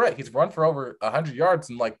dual threat. He's run for over 100 yards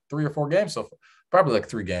in like 3 or 4 games so far. Probably like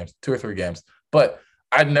 2 or 3 games. But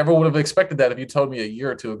I never would have expected that if you told me a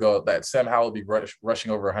year or two ago that Sam Howell would be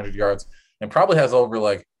rushing over 100 yards and probably has over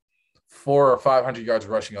like 400 or 500 yards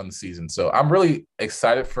rushing on the season. So I'm really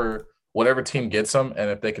excited for whatever team gets him, and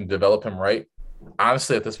if they can develop him right,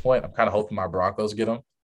 honestly, at this point, I'm kind of hoping my Broncos get him,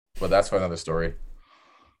 but that's for another story.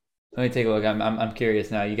 Let me take a look. I'm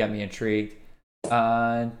curious now. You got me intrigued.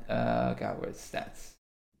 God, what is stats?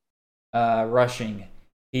 Rushing.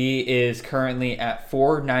 He is currently at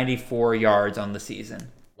 494 yards on the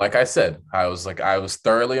season. Like I said, I was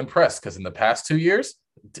thoroughly impressed because in the past 2 years,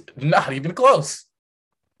 not even close.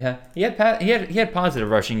 Yeah, he had positive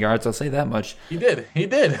rushing yards. I'll say that much. He did,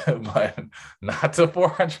 but not to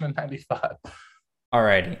 495.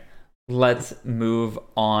 Alrighty, let's move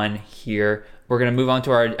on here. We're gonna move on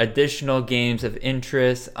to our additional games of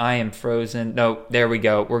interest. I am frozen. No, there we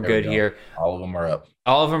go. We're good here. All of them are up.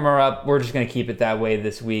 All of them are up. We're just gonna keep it that way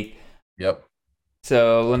this week. Yep.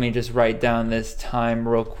 So let me just write down this time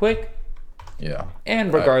real quick. Yeah.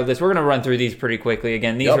 And regardless, we're gonna run through these pretty quickly.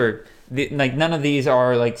 Again, these are none of these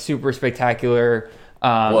are like super spectacular.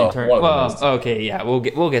 Okay, yeah,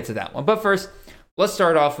 we'll get to that one. But first, let's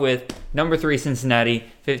start off with number 3 Cincinnati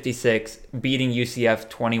 56 beating UCF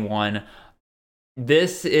 21.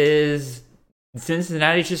 This is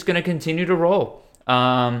Cincinnati's just going to continue to roll.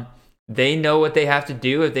 They know what they have to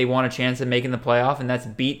do if they want a chance at making the playoff, and that's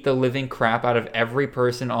beat the living crap out of every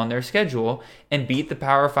person on their schedule and beat the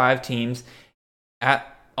Power 5 teams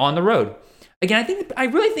on the road. Again, I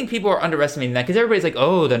really think people are underestimating that because everybody's like,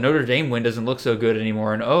 "Oh, the Notre Dame win doesn't look so good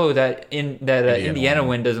anymore," and "Oh, that Indiana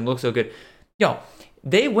win doesn't look so good." Yo,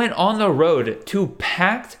 they went on the road to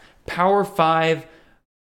packed Power 5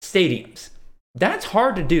 stadiums. That's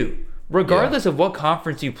hard to do, regardless of what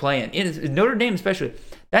conference you play in. Notre Dame especially,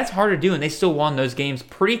 that's hard to do, and they still won those games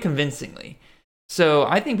pretty convincingly. So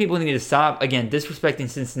I think people need to stop, again, disrespecting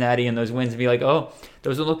Cincinnati and those wins and be like, "Oh,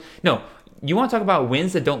 those don't look..." No, you want to talk about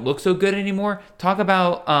wins that don't look so good anymore? Talk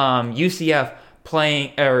about UCF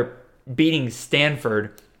playing or beating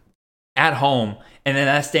Stanford at home, and then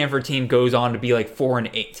that Stanford team goes on to be like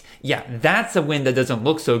 4-8. Yeah, that's a win that doesn't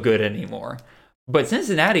look so good anymore. But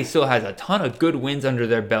Cincinnati still has a ton of good wins under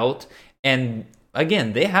their belt, and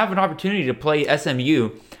again, they have an opportunity to play SMU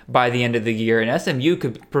by the end of the year, and SMU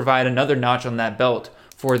could provide another notch on that belt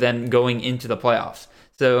for them going into the playoffs.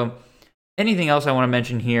 So, anything else I want to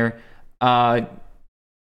mention here? It's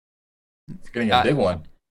getting a big one.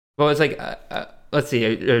 Well, it's like, let's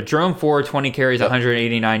see, Jerome Ford, 20 carries,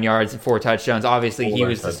 189 yards, 4 touchdowns. Obviously, he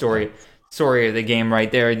was the story of the game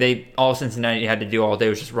right there. All Cincinnati had to do all day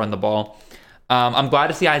was just run the ball. I'm glad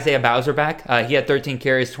to see Isaiah Bowser back. He had 13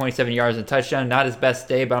 carries, 27 yards, and a touchdown. Not his best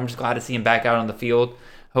day, but I'm just glad to see him back out on the field.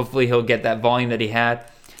 Hopefully, he'll get that volume that he had.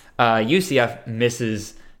 UCF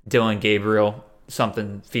misses Dylan Gabriel,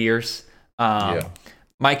 something fierce.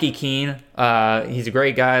 Mikey Keene, he's a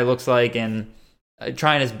great guy, looks like, and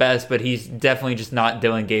trying his best, but he's definitely just not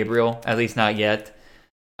Dylan Gabriel, at least not yet.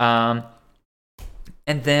 And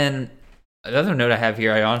then another note I have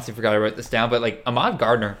here, I honestly forgot I wrote this down, but like Ahmad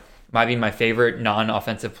Gardner might be my favorite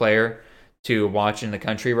non-offensive player to watch in the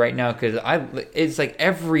country right now because it's like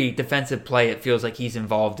every defensive play it feels like he's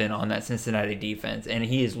involved in on that Cincinnati defense, and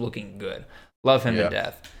he is looking good. Love him to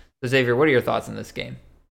death. So Xavier, what are your thoughts on this game?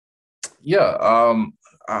 Yeah,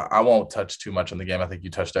 I won't touch too much on the game. I think you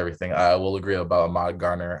touched everything. I will agree about Ahmad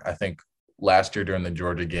Gardner. I think last year during the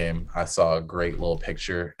Georgia game, I saw a great little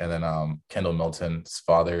picture. And then Kendall Milton's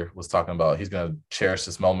father was talking about he's going to cherish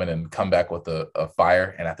this moment and come back with a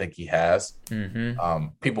fire. And I think he has. Mm-hmm.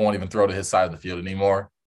 People won't even throw to his side of the field anymore.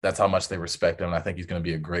 That's how much they respect him. And I think he's going to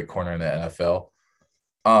be a great corner in the NFL.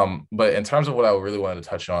 But in terms of what I really wanted to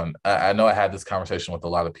touch on, I know I had this conversation with a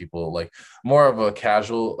lot of people, like more of a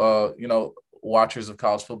casual, watchers of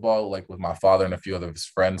college football, like with my father and a few other of his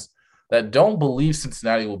friends that don't believe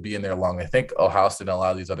Cincinnati will be in there long. I think Ohio State and a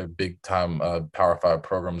lot of these other big time Power 5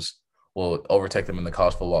 programs will overtake them in the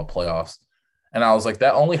college football playoffs. And I was like,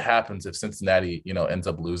 that only happens if Cincinnati, ends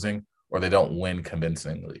up losing or they don't win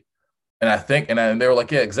convincingly. And I think, and they were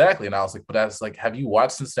like, yeah, exactly. And I was like, but that's like, have you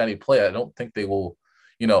watched Cincinnati play? I don't think they will,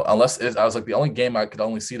 unless I was like, the only game I could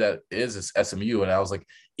only see that is SMU. And I was like,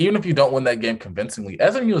 even if you don't win that game convincingly,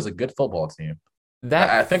 SMU is a good football team.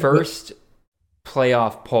 I think first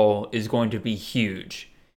playoff poll is going to be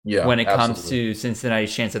huge when it comes to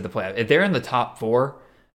Cincinnati's chance at the playoff. If they're in the top 4,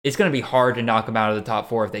 it's going to be hard to knock them out of the top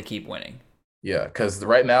 4 if they keep winning. Yeah, because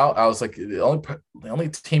right now, I was like, the only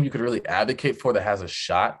team you could really advocate for that has a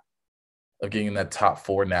shot of getting in that top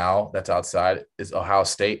 4 now that's outside is Ohio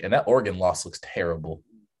State. And that Oregon loss looks terrible.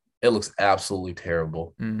 It looks absolutely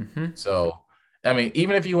terrible. Mm-hmm. So, I mean,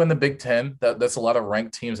 even if you win the Big Ten, that's a lot of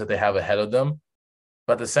ranked teams that they have ahead of them.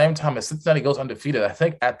 But at the same time, if Cincinnati goes undefeated, I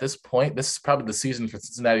think at this point, this is probably the season for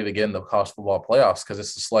Cincinnati to get in the college football playoffs because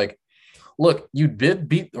it's just like, look, you did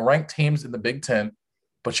beat the ranked teams in the Big Ten.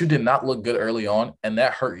 but you did not look good early on, and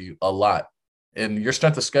that hurt you a lot. And your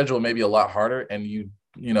strength of schedule may be a lot harder, and you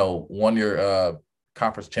won your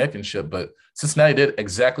conference championship, but Cincinnati did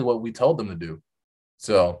exactly what we told them to do.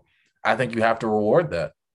 So I think you have to reward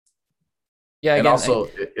that. Yeah, And again, also,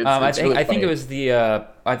 I think it was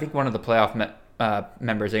I think one of the playoff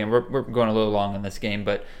members. Again, we're going a little long in this game,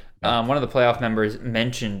 but one of the playoff members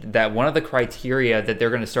mentioned that one of the criteria that they're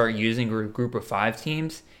going to start using group of 5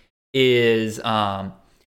 teams is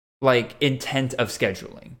like intent of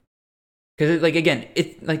scheduling. Because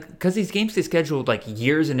because these games get scheduled like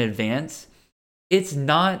years in advance, it's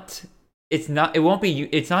not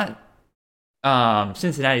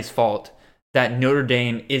Cincinnati's fault that Notre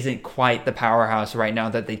Dame isn't quite the powerhouse right now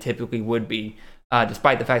that they typically would be,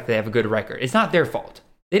 despite the fact that they have a good record. It's not their fault.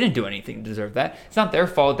 They didn't do anything to deserve that. It's not their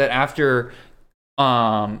fault that after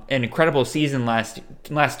an incredible season last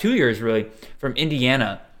 2 years, really, from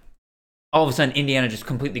Indiana, all of a sudden Indiana just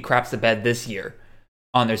completely craps the bed this year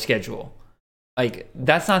on their schedule. Like,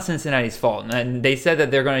 that's not Cincinnati's fault. And they said that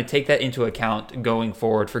they're going to take that into account going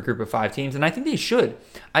forward for group of 5 teams. And I think they should.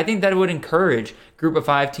 I think that would encourage group of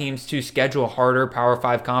 5 teams to schedule harder Power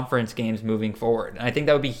 5 conference games moving forward. And I think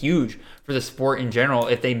that would be huge for the sport in general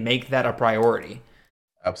if they make that a priority.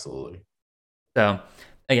 Absolutely. So,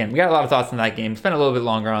 again, we got a lot of thoughts on that game. Spent a little bit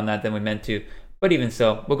longer on that than we meant to. But even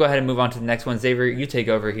so, we'll go ahead and move on to the next one. Xavier, you take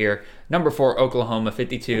over here. Number 4, Oklahoma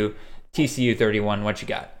 52, TCU 31. What you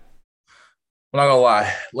got? I'm not gonna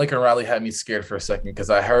lie, Lincoln Riley had me scared for a second because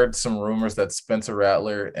I heard some rumors that Spencer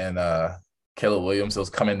Rattler and Caleb Williams was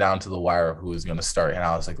coming down to the wire of who was going to start, and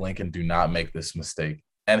I was like, Lincoln, do not make this mistake.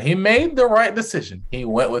 And he made the right decision. He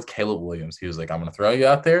went with Caleb Williams. He was like, I'm going to throw you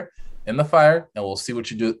out there in the fire, and we'll see what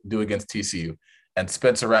you do against TCU. And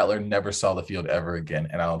Spencer Rattler never saw the field ever again,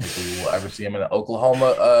 and I don't think we will ever see him in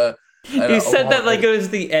Oklahoma. You said that like it was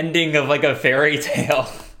the ending of like a fairy tale.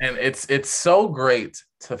 And it's so great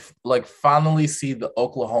to like finally see the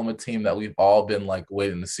Oklahoma team that we've all been like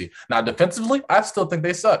waiting to see. Now defensively, I still think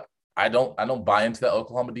they suck. I don't buy into that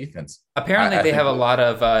Oklahoma defense. Apparently, they have a lot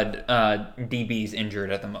of DBs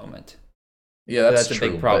injured at the moment. Yeah, that's a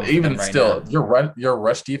true. big problem. But even right still, now. your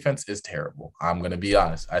rush defense is terrible. I'm going to be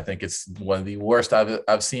honest. I think it's one of the worst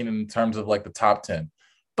I've seen in terms of like the top 10.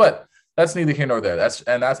 But that's neither here nor there.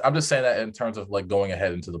 I'm just saying that in terms of like going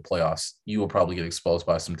ahead into the playoffs, you will probably get exposed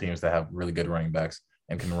by some teams that have really good running backs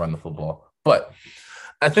and can run the football. But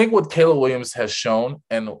I think what Caleb Williams has shown,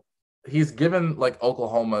 and he's given like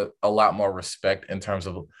Oklahoma a lot more respect in terms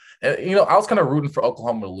of, I was kind of rooting for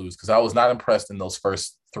Oklahoma to lose because I was not impressed in those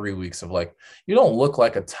first 3 weeks of like, you don't look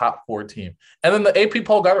like a top 4 team. And then the AP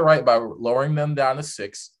poll got it right by lowering them down to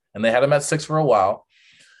 6, and they had them at 6 for a while.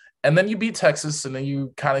 And then you beat Texas, and then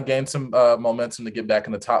you kind of gained some momentum to get back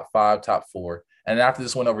in the top 5, top 4. And after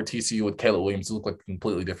this win over TCU with Caleb Williams, it looked like a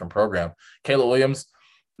completely different program. Caleb Williams,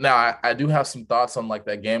 now I do have some thoughts on like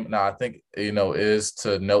that game. Now I think, is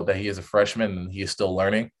to note that he is a freshman and he is still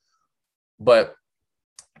learning. But,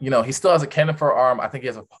 he still has a cannon for an arm. I think he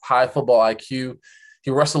has a high football IQ. He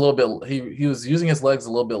rushed a little bit. He was using his legs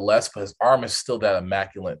a little bit less, but his arm is still that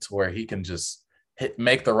immaculate to where he can just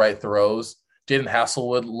make the right throws. Jaden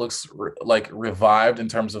Hasselwood looks like revived in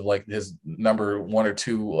terms of like his number 1 or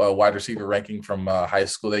 2 wide receiver ranking from high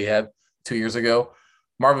school that he had 2 years ago.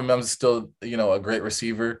 Marvin Mims is still, a great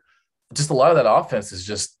receiver. Just a lot of that offense is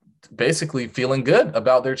just basically feeling good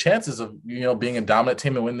about their chances of, being a dominant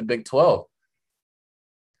team and winning the Big 12.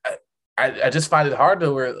 I just find it hard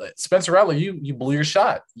to where Spencer Rattler, you blew your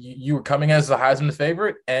shot. You were coming as a Heisman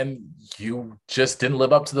favorite, and you just didn't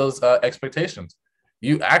live up to those expectations.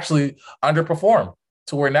 You actually underperformed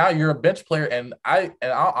to where now you're a bench player. And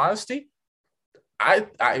in all honesty, I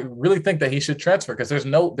really think that he should transfer because there's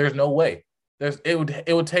no way. There's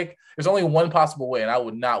only one possible way, and I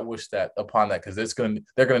would not wish that upon that because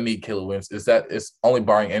they're gonna need Caleb Williams. It's only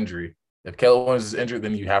barring injury. If Caleb Williams is injured,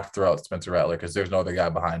 then you have to throw out Spencer Rattler because there's no other guy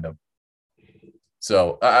behind him.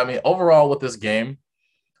 So overall with this game,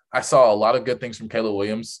 I saw a lot of good things from Caleb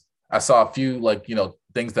Williams. I saw a few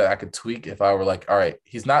things that I could tweak if I were like, all right,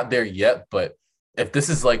 he's not there yet, but if this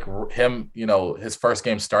is like him, his first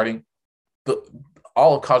game starting,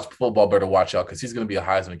 all of college football better watch out because he's going to be a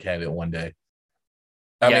Heisman candidate one day.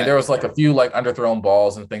 I mean, there was like a few like underthrown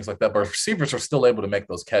balls and things like that, but receivers are still able to make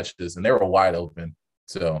those catches, and they were wide open.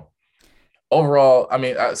 So overall,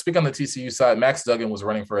 speaking on the TCU side, Max Duggan was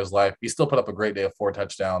running for his life. He still put up a great day of 4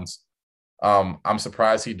 touchdowns. I'm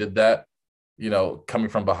surprised he did that. Coming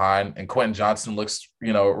from behind, and Quentin Johnson looks,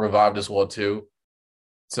 revived as well too.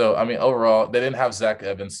 So, overall, they didn't have Zach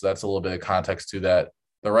Evans, so that's a little bit of context to that.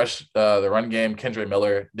 The run game, Kendra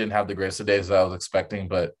Miller didn't have the greatest of days that I was expecting,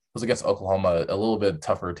 but it was against Oklahoma, a little bit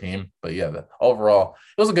tougher team. But yeah, overall,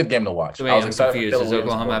 it was a good game to watch. Wait, I was I'm excited confused. for Caleb Does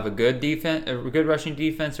Williams. Oklahoma have a good defense, a good rushing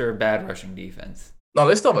defense, or a bad rushing defense? No,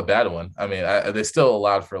 they still have a bad one. I mean, they still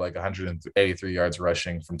allowed for like 183 yards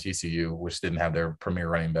rushing from TCU, which didn't have their premier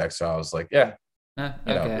running back. So I was like, yeah,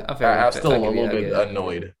 Okay. I'm still a little bit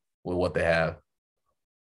annoyed with what they have.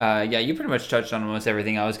 Yeah, you pretty much touched on almost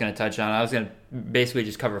everything I was going to touch on. I was going to basically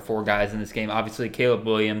just cover 4 guys in this game. Obviously, Caleb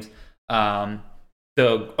Williams, the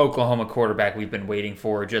Oklahoma quarterback we've been waiting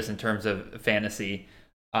for just in terms of fantasy.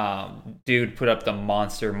 Dude put up the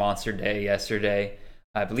monster day yesterday.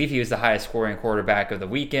 I believe he was the highest scoring quarterback of the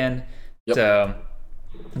weekend. Yep. So,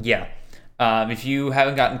 yeah. If you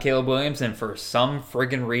haven't gotten Caleb Williams and for some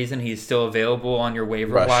friggin' reason he's still available on your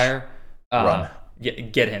waiver wire,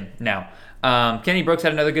 get him now. Kenny Brooks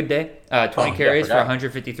had another good day. 20 carries for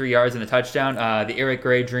 153 yards and a touchdown. The Eric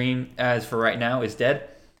Gray dream, as for right now, is dead.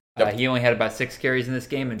 Yep. He only had about 6 carries in this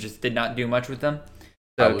game and just did not do much with them.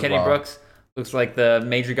 So Kenny Brooks looks like the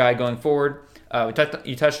major guy going forward.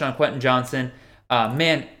 You touched on Quentin Johnson.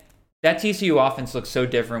 Man, that TCU offense looks so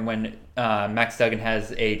different when Max Duggan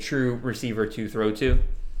has a true receiver to throw to.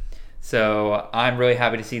 So I'm really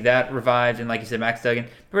happy to see that revived. And like you said, Max Duggan,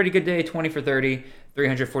 pretty good day, 20 for 30,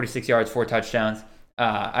 346 yards, 4 touchdowns.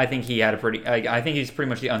 I think he had I think he's pretty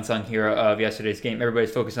much the unsung hero of yesterday's game.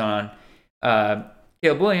 Everybody's focused on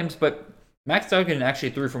Caleb Williams, but Max Duggan actually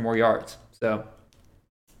threw for more yards. So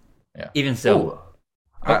yeah, even so. Ooh.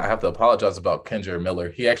 I have to apologize about Kendra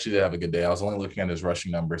Miller. He actually did have a good day. I was only looking at his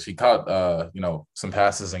rushing numbers. He caught, some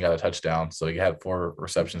passes and got a touchdown. So he had 4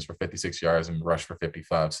 receptions for 56 yards and rushed for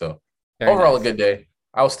 55. So overall, a good day.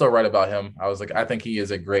 I was still right about him. I was like, I think he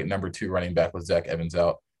is a great number 2 running back with Zach Evans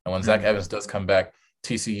out. And when Zach Evans does come back,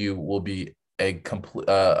 TCU will be a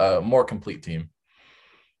more complete team.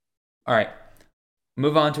 All right.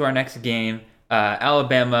 Move on to our next game.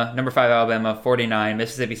 Alabama, number 5 Alabama, 49.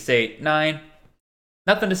 Mississippi State, 9.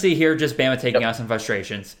 Nothing to see here, just Bama taking out some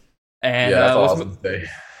frustrations. And that's all I was going to say.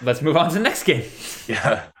 Let's move on to the next game.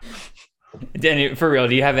 Yeah. Danny, for real,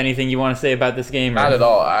 do you have anything you want to say about this game? Not at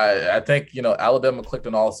all. I think, Alabama clicked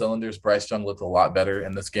on all cylinders. Bryce Young looked a lot better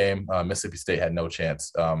in this game. Mississippi State had no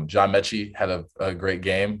chance. John Mechie had a great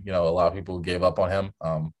game. A lot of people gave up on him.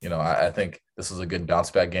 I think this was a good bounce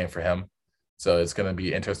back game for him. So it's going to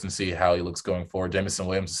be interesting to see how he looks going forward. Jamison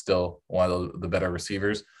Williams is still one of the better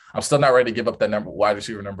receivers. I'm still not ready to give up that wide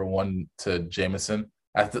receiver number 1 to Jamison.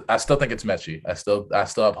 I still think it's Mechie. I still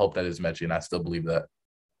have hope that it's Mechie, and I still believe that.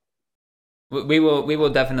 We will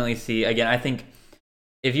definitely see. Again, I think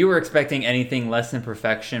if you were expecting anything less than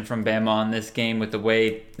perfection from Bama on this game with the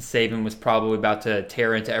way Saban was probably about to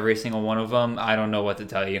tear into every single one of them, I don't know what to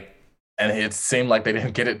tell you. And it seemed like they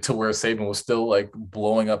didn't get it to where Saban was still like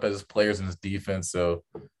blowing up at his players in his defense. So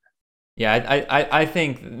yeah, I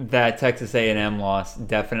think that Texas A&M loss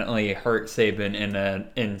definitely hurt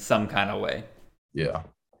Saban in some kind of way. Yeah.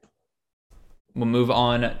 We'll move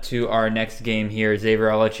on to our next game here.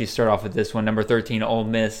 Xavier, I'll let you start off with this one. Number 13, Ole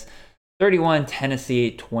Miss, 31,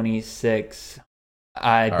 Tennessee, 26.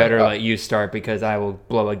 I better let you start because I will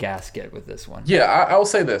blow a gasket with this one. Yeah, I will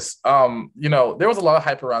say this. There was a lot of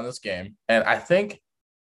hype around this game, and I think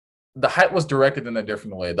the hype was directed in a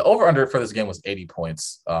different way. The over-under for this game was 80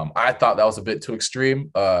 points. I thought that was a bit too extreme.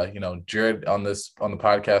 Jared on the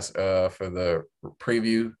podcast for the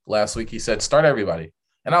preview last week, he said, start everybody.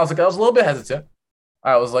 And I was a little bit hesitant.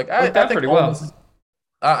 I was like, I think pretty well.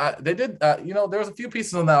 They did, there was a few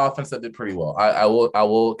pieces on that offense that did pretty well. I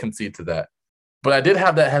will concede to that. But I did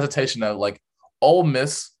have that hesitation that like Ole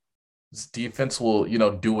Miss defense will,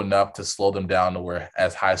 do enough to slow them down to where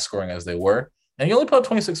as high scoring as they were. And he only put up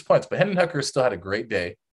 26 points, but Hendon Hooker still had a great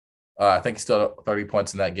day. I think he still had 30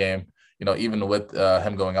 points in that game, even with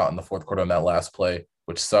him going out in the fourth quarter on that last play,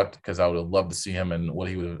 which sucked because I would have loved to see him and what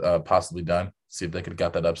he would have possibly done, see if they could have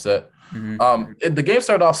got that upset. Mm-hmm. The game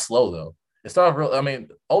started off slow, though. It started off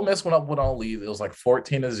Ole Miss went on a lead. It was like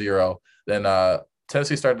 14-0. Then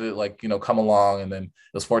Tennessee started to come along, and then it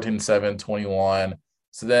was 14-7, 21.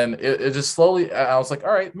 So then it just slowly, I was like,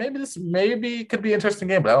 all right, maybe this could be an interesting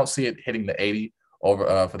game, but I don't see it hitting the 80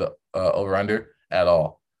 over for the over-under at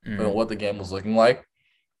all for what the game was looking like.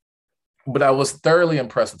 But I was thoroughly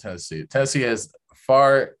impressed with Tennessee. Tennessee has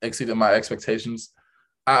far exceeded my expectations.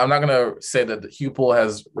 I'm not going to say that the Hupel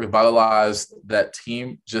has revitalized that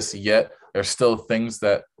team just yet. There's still things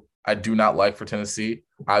that I do not like for Tennessee,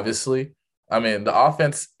 obviously. I mean, the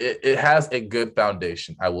offense, it has a good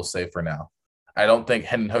foundation, I will say for now. I don't think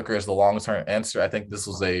Hendon Hooker is the long-term answer. I think this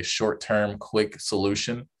was a short-term, quick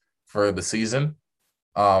solution for the season.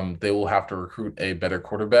 They will have to recruit a better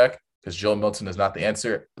quarterback because Joe Milton is not the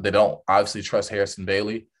answer. They don't obviously trust Harrison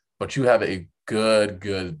Bailey, but you have a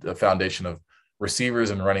good foundation of receivers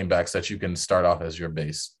and running backs that you can start off as your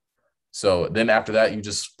base. So then after that, you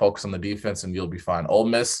just focus on the defense and you'll be fine. Ole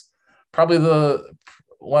Miss, probably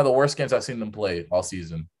one of the worst games I've seen them play all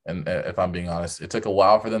season. And if I'm being honest, it took a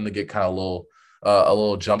while for them to get kind of a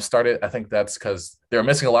little jump started. I think that's because they were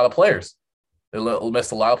missing a lot of players. They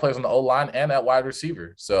missed a lot of players on the O-line and at wide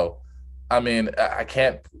receiver. So, I mean, I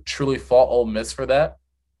can't truly fault Ole Miss for that.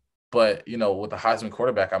 But, with the Heisman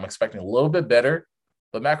quarterback, I'm expecting a little bit better.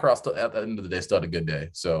 But Matt Corral still, at the end of the day, still had a good day.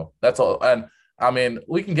 So that's all. And, I mean,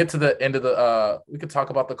 we can get to the end of we could talk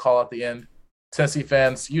about the call at the end. Tennessee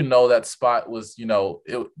fans, that spot was,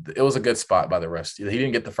 it was a good spot by the refs. He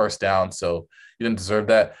didn't get the first down, so he didn't deserve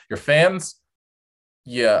that. Your fans,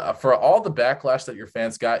 yeah, for all the backlash that your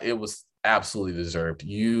fans got, it was absolutely deserved.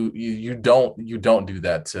 You don't do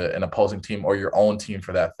that to an opposing team or your own team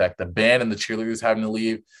for that fact. The band and the cheerleaders having to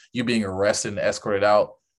leave, you being arrested and escorted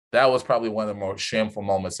out, that was probably one of the most shameful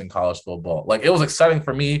moments in college football. Like, it was exciting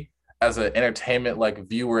for me as an entertainment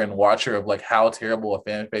viewer and watcher of how terrible a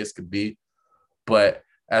fan base could be. But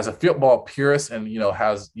as a football purist and,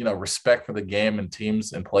 has, respect for the game and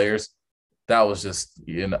teams and players, that was just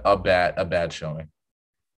a bad showing.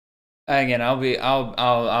 Again,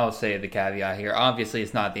 I'll say the caveat here. Obviously,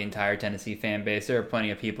 it's not the entire Tennessee fan base. There are plenty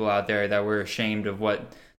of people out there that were ashamed of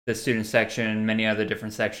what the student section, many other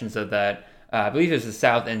different sections of that. I believe it was the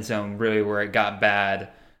South end zone, really, where it got bad.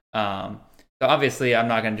 So obviously, I'm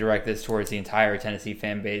not going to direct this towards the entire Tennessee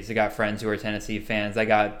fan base. I got friends who are Tennessee fans. I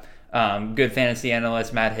got good fantasy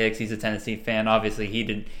analyst Matt Hicks. He's a Tennessee fan. Obviously, he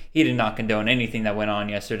did not condone anything that went on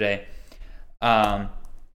yesterday. How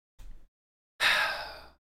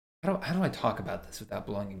do I talk about this without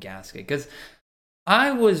blowing a gasket? Because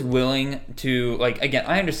I was willing to, again,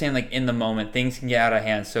 I understand, in the moment, things can get out of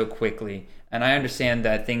hand so quickly. And I understand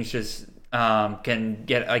that things just can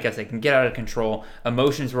get, like I said, can get out of control.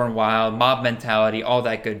 Emotions run wild, mob mentality, all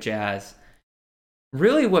that good jazz.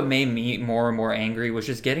 Really what made me more and more angry was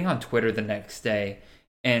just getting on Twitter the next day.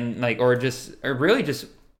 And,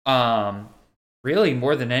 really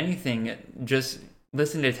more than anything, just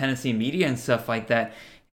listen to Tennessee media and stuff like that.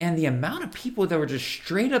 And the amount of people that were just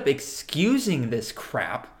straight up excusing this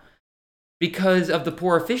crap because of the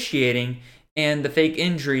poor officiating and the fake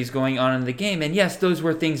injuries going on in the game. And yes, those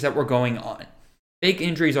were things that were going on. Fake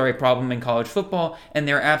injuries are a problem in college football, and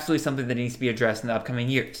they're absolutely something that needs to be addressed in the upcoming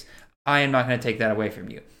years. I am not going to take that away from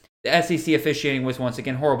you. The SEC officiating was once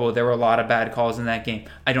again horrible. There were a lot of bad calls in that game.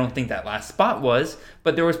 I don't think that last spot was,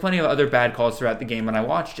 but there was plenty of other bad calls throughout the game when I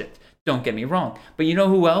watched it. Don't get me wrong. But you know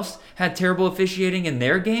who else had terrible officiating in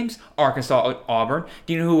their games? Arkansas, Auburn.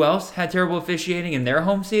 Do you know who else had terrible officiating in their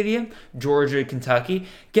home stadium? Georgia, Kentucky.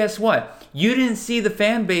 Guess what? You didn't see the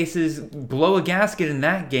fan bases blow a gasket in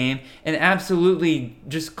that game and absolutely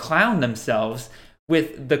just clown themselves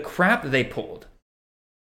with the crap that they pulled.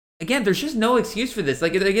 Again, there's just no excuse for this.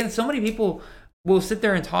 Again, so many people will sit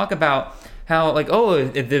there and talk about how,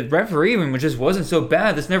 if the referee just wasn't so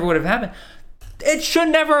bad, this never would have happened. It should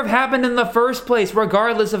never have happened in the first place,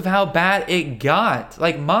 regardless of how bad it got.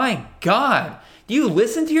 My God. Do you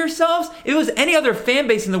listen to yourselves? If it was any other fan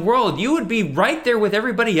base in the world, you would be right there with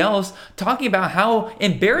everybody else talking about how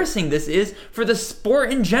embarrassing this is for the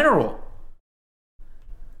sport in general.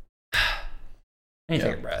 Take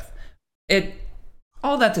a breath.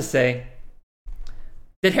 All that to say,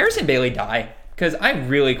 did Harrison Bailey die? Because I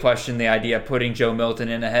really question the idea of putting Joe Milton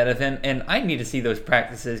in ahead of him, and I need to see those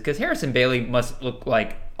practices because Harrison Bailey must look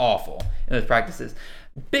awful in those practices.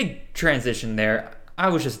 Big transition there. I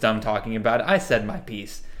was just dumb talking about it. I said my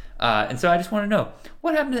piece. And so I just want to know,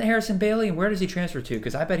 what happened to Harrison Bailey and where does he transfer to?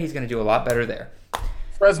 Because I bet he's going to do a lot better there.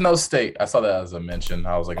 Fresno State. I saw that as a mention.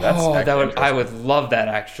 I was like, that's I would love that,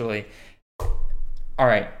 actually. All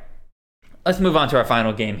right. Let's move on to our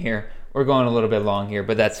final game here. We're going a little bit long here,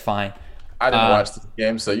 but that's fine. I didn't watch this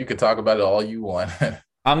game, so you can talk about it all you want.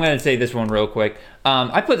 I'm going to say this one real quick.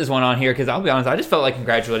 I put this one on here because I'll be honest, I just felt like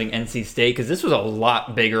congratulating NC State because this was a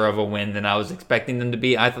lot bigger of a win than I was expecting them to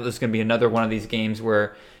be. I thought this was going to be another one of these games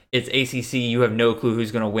where it's ACC, you have no clue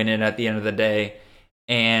who's going to win it at the end of the day.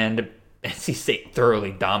 And NC State thoroughly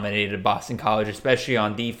dominated Boston College, especially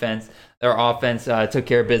on defense. Their offense took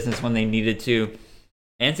care of business when they needed to.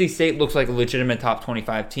 NC State looks like a legitimate top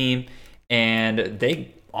 25 team, and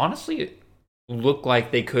they honestly look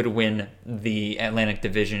like they could win the Atlantic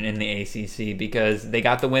Division in the ACC because they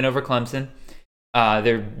got the win over Clemson.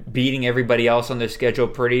 They're beating everybody else on their schedule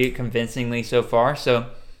pretty convincingly so far.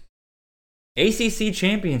 So ACC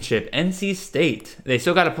Championship, NC State. They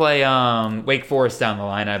still got to play Wake Forest down the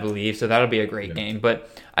line, I believe, so that'll be a great game. But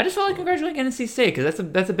I just want to congratulate NC State because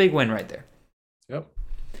that's a big win right there. Yep.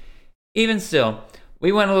 Even still,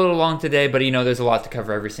 we went a little long today, but there's a lot to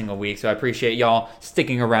cover every single week, so I appreciate y'all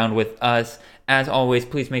sticking around with us. As always,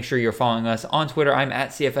 please make sure you're following us on Twitter. I'm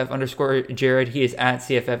at CFF_Jared. He is at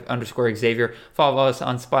CFF_Xavier. Follow us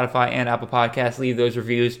on Spotify and Apple Podcasts. Leave those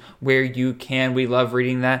reviews where you can. We love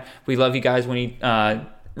reading that. We love you guys when you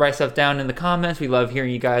write stuff down in the comments. We love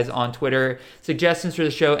hearing you guys on Twitter. Suggestions for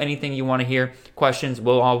the show, anything you want to hear, questions,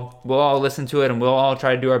 we'll all listen to it, and we'll all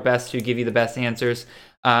try to do our best to give you the best answers.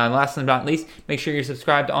 Last but not least, make sure you're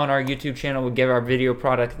subscribed on our YouTube channel. We'll give our video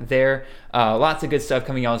product there. Lots of good stuff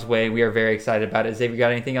coming y'all's way. We are very excited about it. Xavier,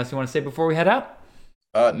 got anything else you want to say before we head out?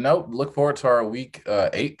 No, look forward to our week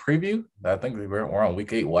 8 preview. I think we're on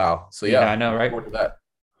week 8. Wow. So yeah, I know, right? Look forward to that.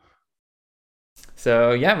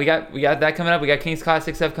 So yeah, we got that coming up. We got Kings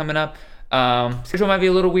Classic stuff coming up. Schedule might be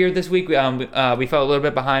a little weird this week. We fell a little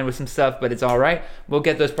bit behind with some stuff, but it's all right. We'll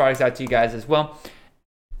get those products out to you guys as well.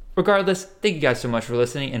 Regardless, thank you guys so much for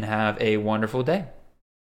listening and have a wonderful day.